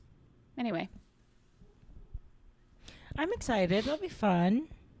 Anyway. I'm excited. It'll be fun.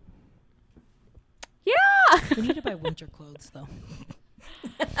 Yeah! We need to buy winter clothes, though.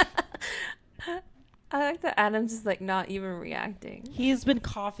 I like that Adam's just like not even reacting. He has been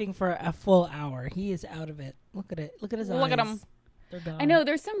coughing for a full hour. He is out of it. Look at it. Look at his eyes. Look at him. They're gone. I know,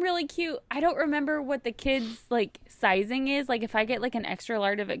 there's some really cute, I don't remember what the kids' sizing is. Like, if I get an extra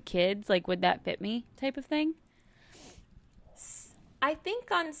large of a kid's, would that fit me type of thing? I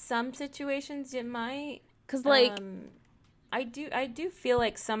think on some situations it might. Because, I do feel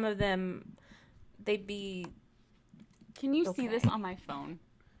like some of them, they'd be. can you see okay. this on my phone?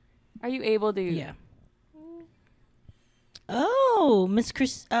 Are you able to? Yeah. Oh, Miss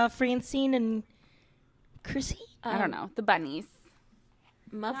Francine and Chrissy? I don't know. The bunnies.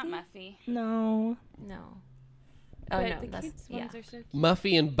 Muffy? Not Muffy. No. No. Oh But no, the that's kids' yeah. ones are so cute.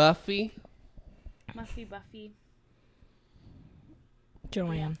 Muffy and Buffy. Muffy, Buffy.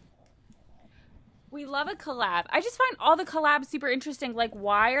 Joanne. We love a collab. I just find all the collabs super interesting.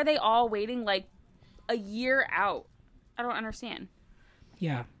 Why are they all waiting a year out? I don't understand.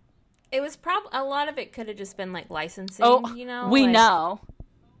 Yeah. It was a lot of it could have just been licensing. Oh, you know. we know.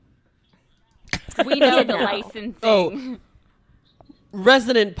 We know the know. licensing. Oh.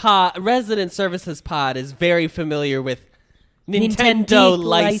 Resident Services Pod is very familiar with Nintendo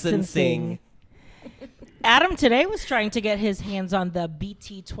licensing. Adam today was trying to get his hands on the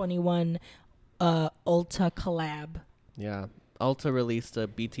BT21 Ulta collab. Yeah. Ulta released a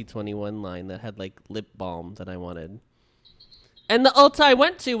BT21 line that had like lip balm that I wanted. And the Ulta I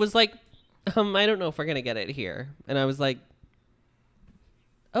went to was like, I don't know if we're going to get it here. And I was like,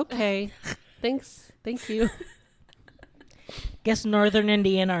 okay, thanks. Thank you. Guess Northern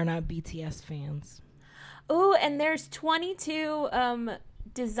Indiana are not BTS fans. Ooh, and there's 22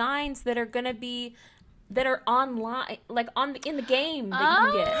 designs that are gonna be that are online, like in the game that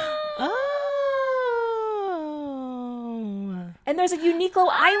you can get. Oh. And there's a Uniqlo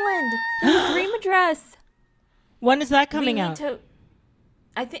Island in the Dream Address. When is that coming We need out? to.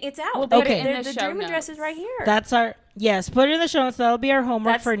 I think it's out. We'll put it in the the show Dream Address notes. is right here. That's our put it in the show notes. That'll be our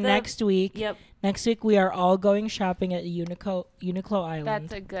homework That's for the- next week. Yep. Next week we are all going shopping at Uniqlo Island.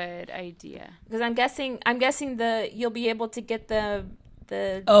 That's a good idea. Because I'm guessing you'll be able to get the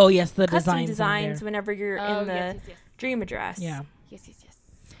oh yes, the custom designs. designs whenever you're Oh, in the yes, yes. Dream Address. Yeah. Yes, yes, yes.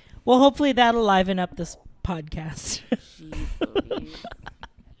 Well, hopefully that'll liven up this podcast. Jeez Louise.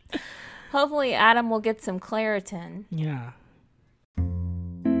 Hopefully Adam will get some Claritin. Yeah.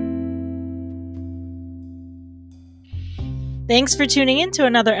 Thanks for tuning in to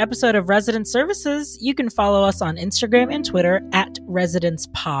another episode of Resident Services. You can follow us on Instagram and Twitter at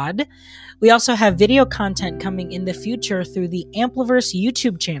ResidencePod. We also have video content coming in the future through the Ampliverse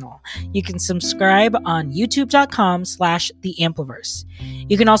YouTube channel. You can subscribe on youtube.com/The Ampliverse.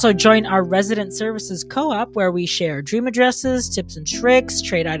 You can also join our Resident Services co-op where we share dream addresses, tips and tricks,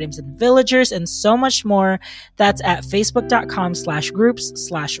 trade items and villagers, and so much more. That's at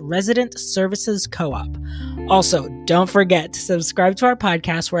facebook.com/groups/Resident Services Co-op. Also, don't forget to subscribe to our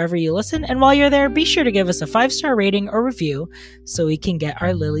podcast wherever you listen. And while you're there, be sure to give us a 5-star rating or review so we can get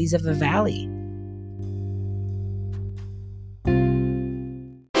our lilies of the valley.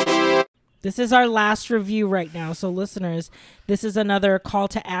 This is our last review right now. So listeners, this is another call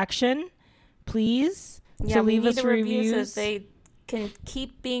to action. Please to we leave need us a review reviews. so they can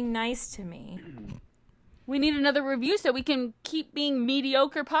keep being nice to me. We need another review so we can keep being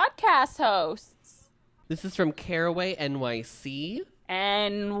mediocre podcast hosts. This is from Caraway NYC.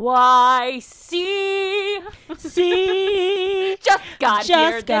 NYC. See, Just got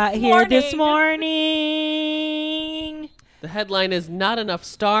here this morning. The headline is "Not Enough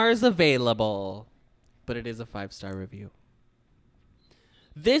Stars Available," but it is a 5-star review.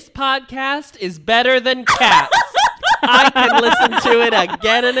 This podcast is better than Cats. I can listen to it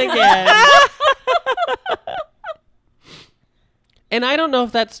again and again. And I don't know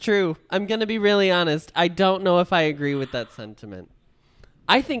if that's true. I'm going to be really honest. I don't know if I agree with that sentiment.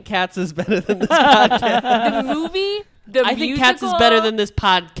 I think Cats is better than this podcast. The movie, the I musical, think Cats is better than this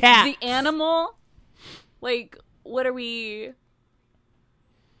podcast. the animal. Like, what are we?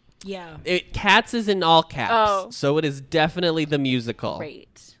 Yeah. Cats is in all caps. Oh. So it is definitely the musical. Great.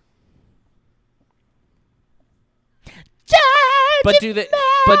 But do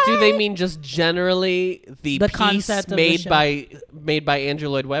they mean just generally the piece concept of the made show? by Andrew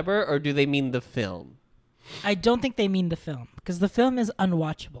Lloyd Webber, or do they mean the film? I don't think they mean the film because the film is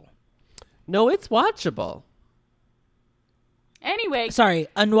unwatchable. No, it's watchable. Anyway, Sorry,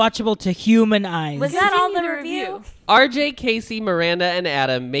 unwatchable to human eyes. Was that all the Continue the review? RJ, Casey, Miranda, and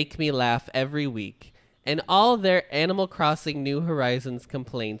Adam make me laugh every week, and all their Animal Crossing New Horizons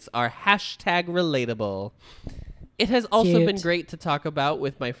complaints are #relatable. It has also Cute. been great to talk about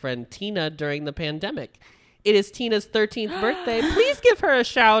with my friend Tina during the pandemic. It is Tina's 13th birthday. Please give her a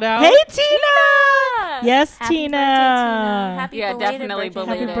shout out. Hey, Tina! Yes, Happy Tina. birthday, Tina. Happy yeah, belated definitely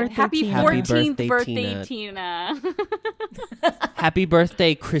birthday. belated. Happy birthday, Happy Tina. 14th Happy birthday, birthday, Tina. Happy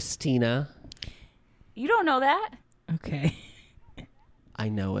birthday, Christina. You don't know that? Okay. I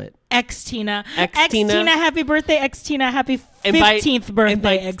know it. X Tina. X X Tina. Tina. Happy birthday, X Tina. Happy And by- 15th birthday, and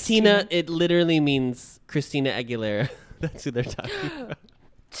by X Tina, Tina. it literally means Christina Aguilera. That's who they're talking about.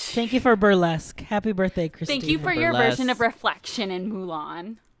 Thank you for burlesque. Happy birthday, Christina. Thank you for your Burlesque. version of Reflection in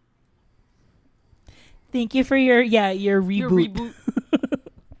Mulan. Thank you for your reboot. Your reboot.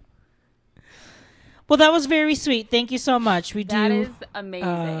 Well, that was very sweet. Thank you so much. We That do. is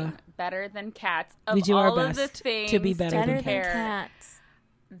amazing. Better than Cats. Of we do our all of the best things to be better Better than than Cats. cats.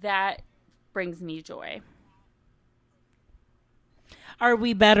 that brings me joy. Are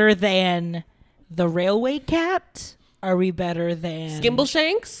we better than the Railway Cat? Are we better than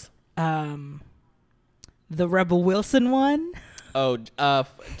Skimbleshanks? the Rebel Wilson one? Oh,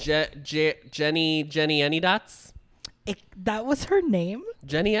 Jenny Any Dots? That was her name?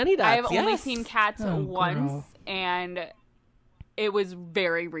 Jenny Anydots. I have only yes. seen Cats Oh, once, girl. and it was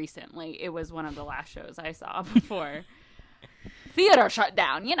very recently. It was one of the last shows I saw before theater shut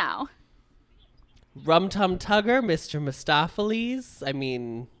down, you know. Rum Tum Tugger, Mr. Mistopheles. I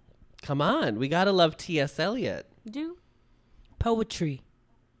mean, come on. We got to love T.S. Eliot. Do Poetry.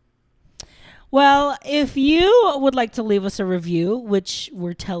 Well, if you would like to leave us a review, which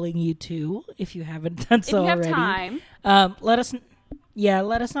we're telling you to, if you haven't done if so you have already, time. let us know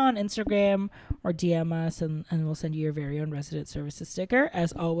on Instagram or DM us, and we'll send you your very own Resident Services sticker.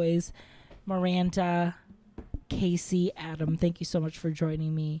 As always, Miranda, Casey, Adam, thank you so much for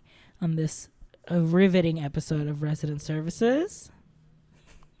joining me on this riveting episode of Resident Services.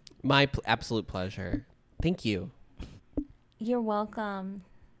 My absolute pleasure. Thank you. You're welcome.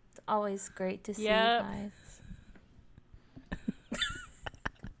 It's always great to see Yep. you guys.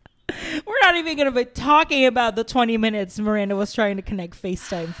 We're not even going to be talking about the 20 minutes Miranda was trying to connect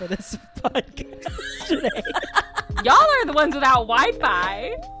FaceTime for this podcast today. Y'all are the ones without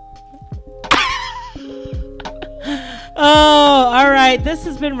Wi-Fi. Oh, all right. This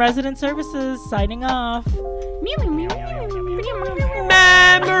has been Resident Services signing off.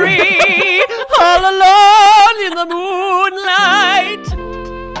 Memory, all alone in the moonlight.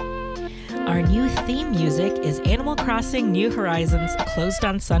 Our new theme music is Animal Crossing New Horizons Closed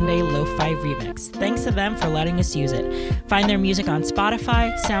on Sunday Lo-Fi Remix. Thanks to them for letting us use it. Find their music on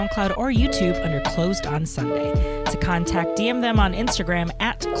Spotify, SoundCloud, or YouTube under Closed on Sunday. To contact, DM them on Instagram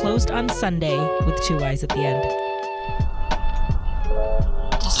at Closed on Sunday with 2 Y's at the end.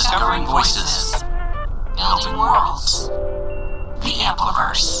 Discovering voices, building worlds. The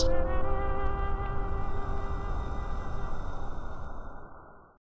Ampliverse.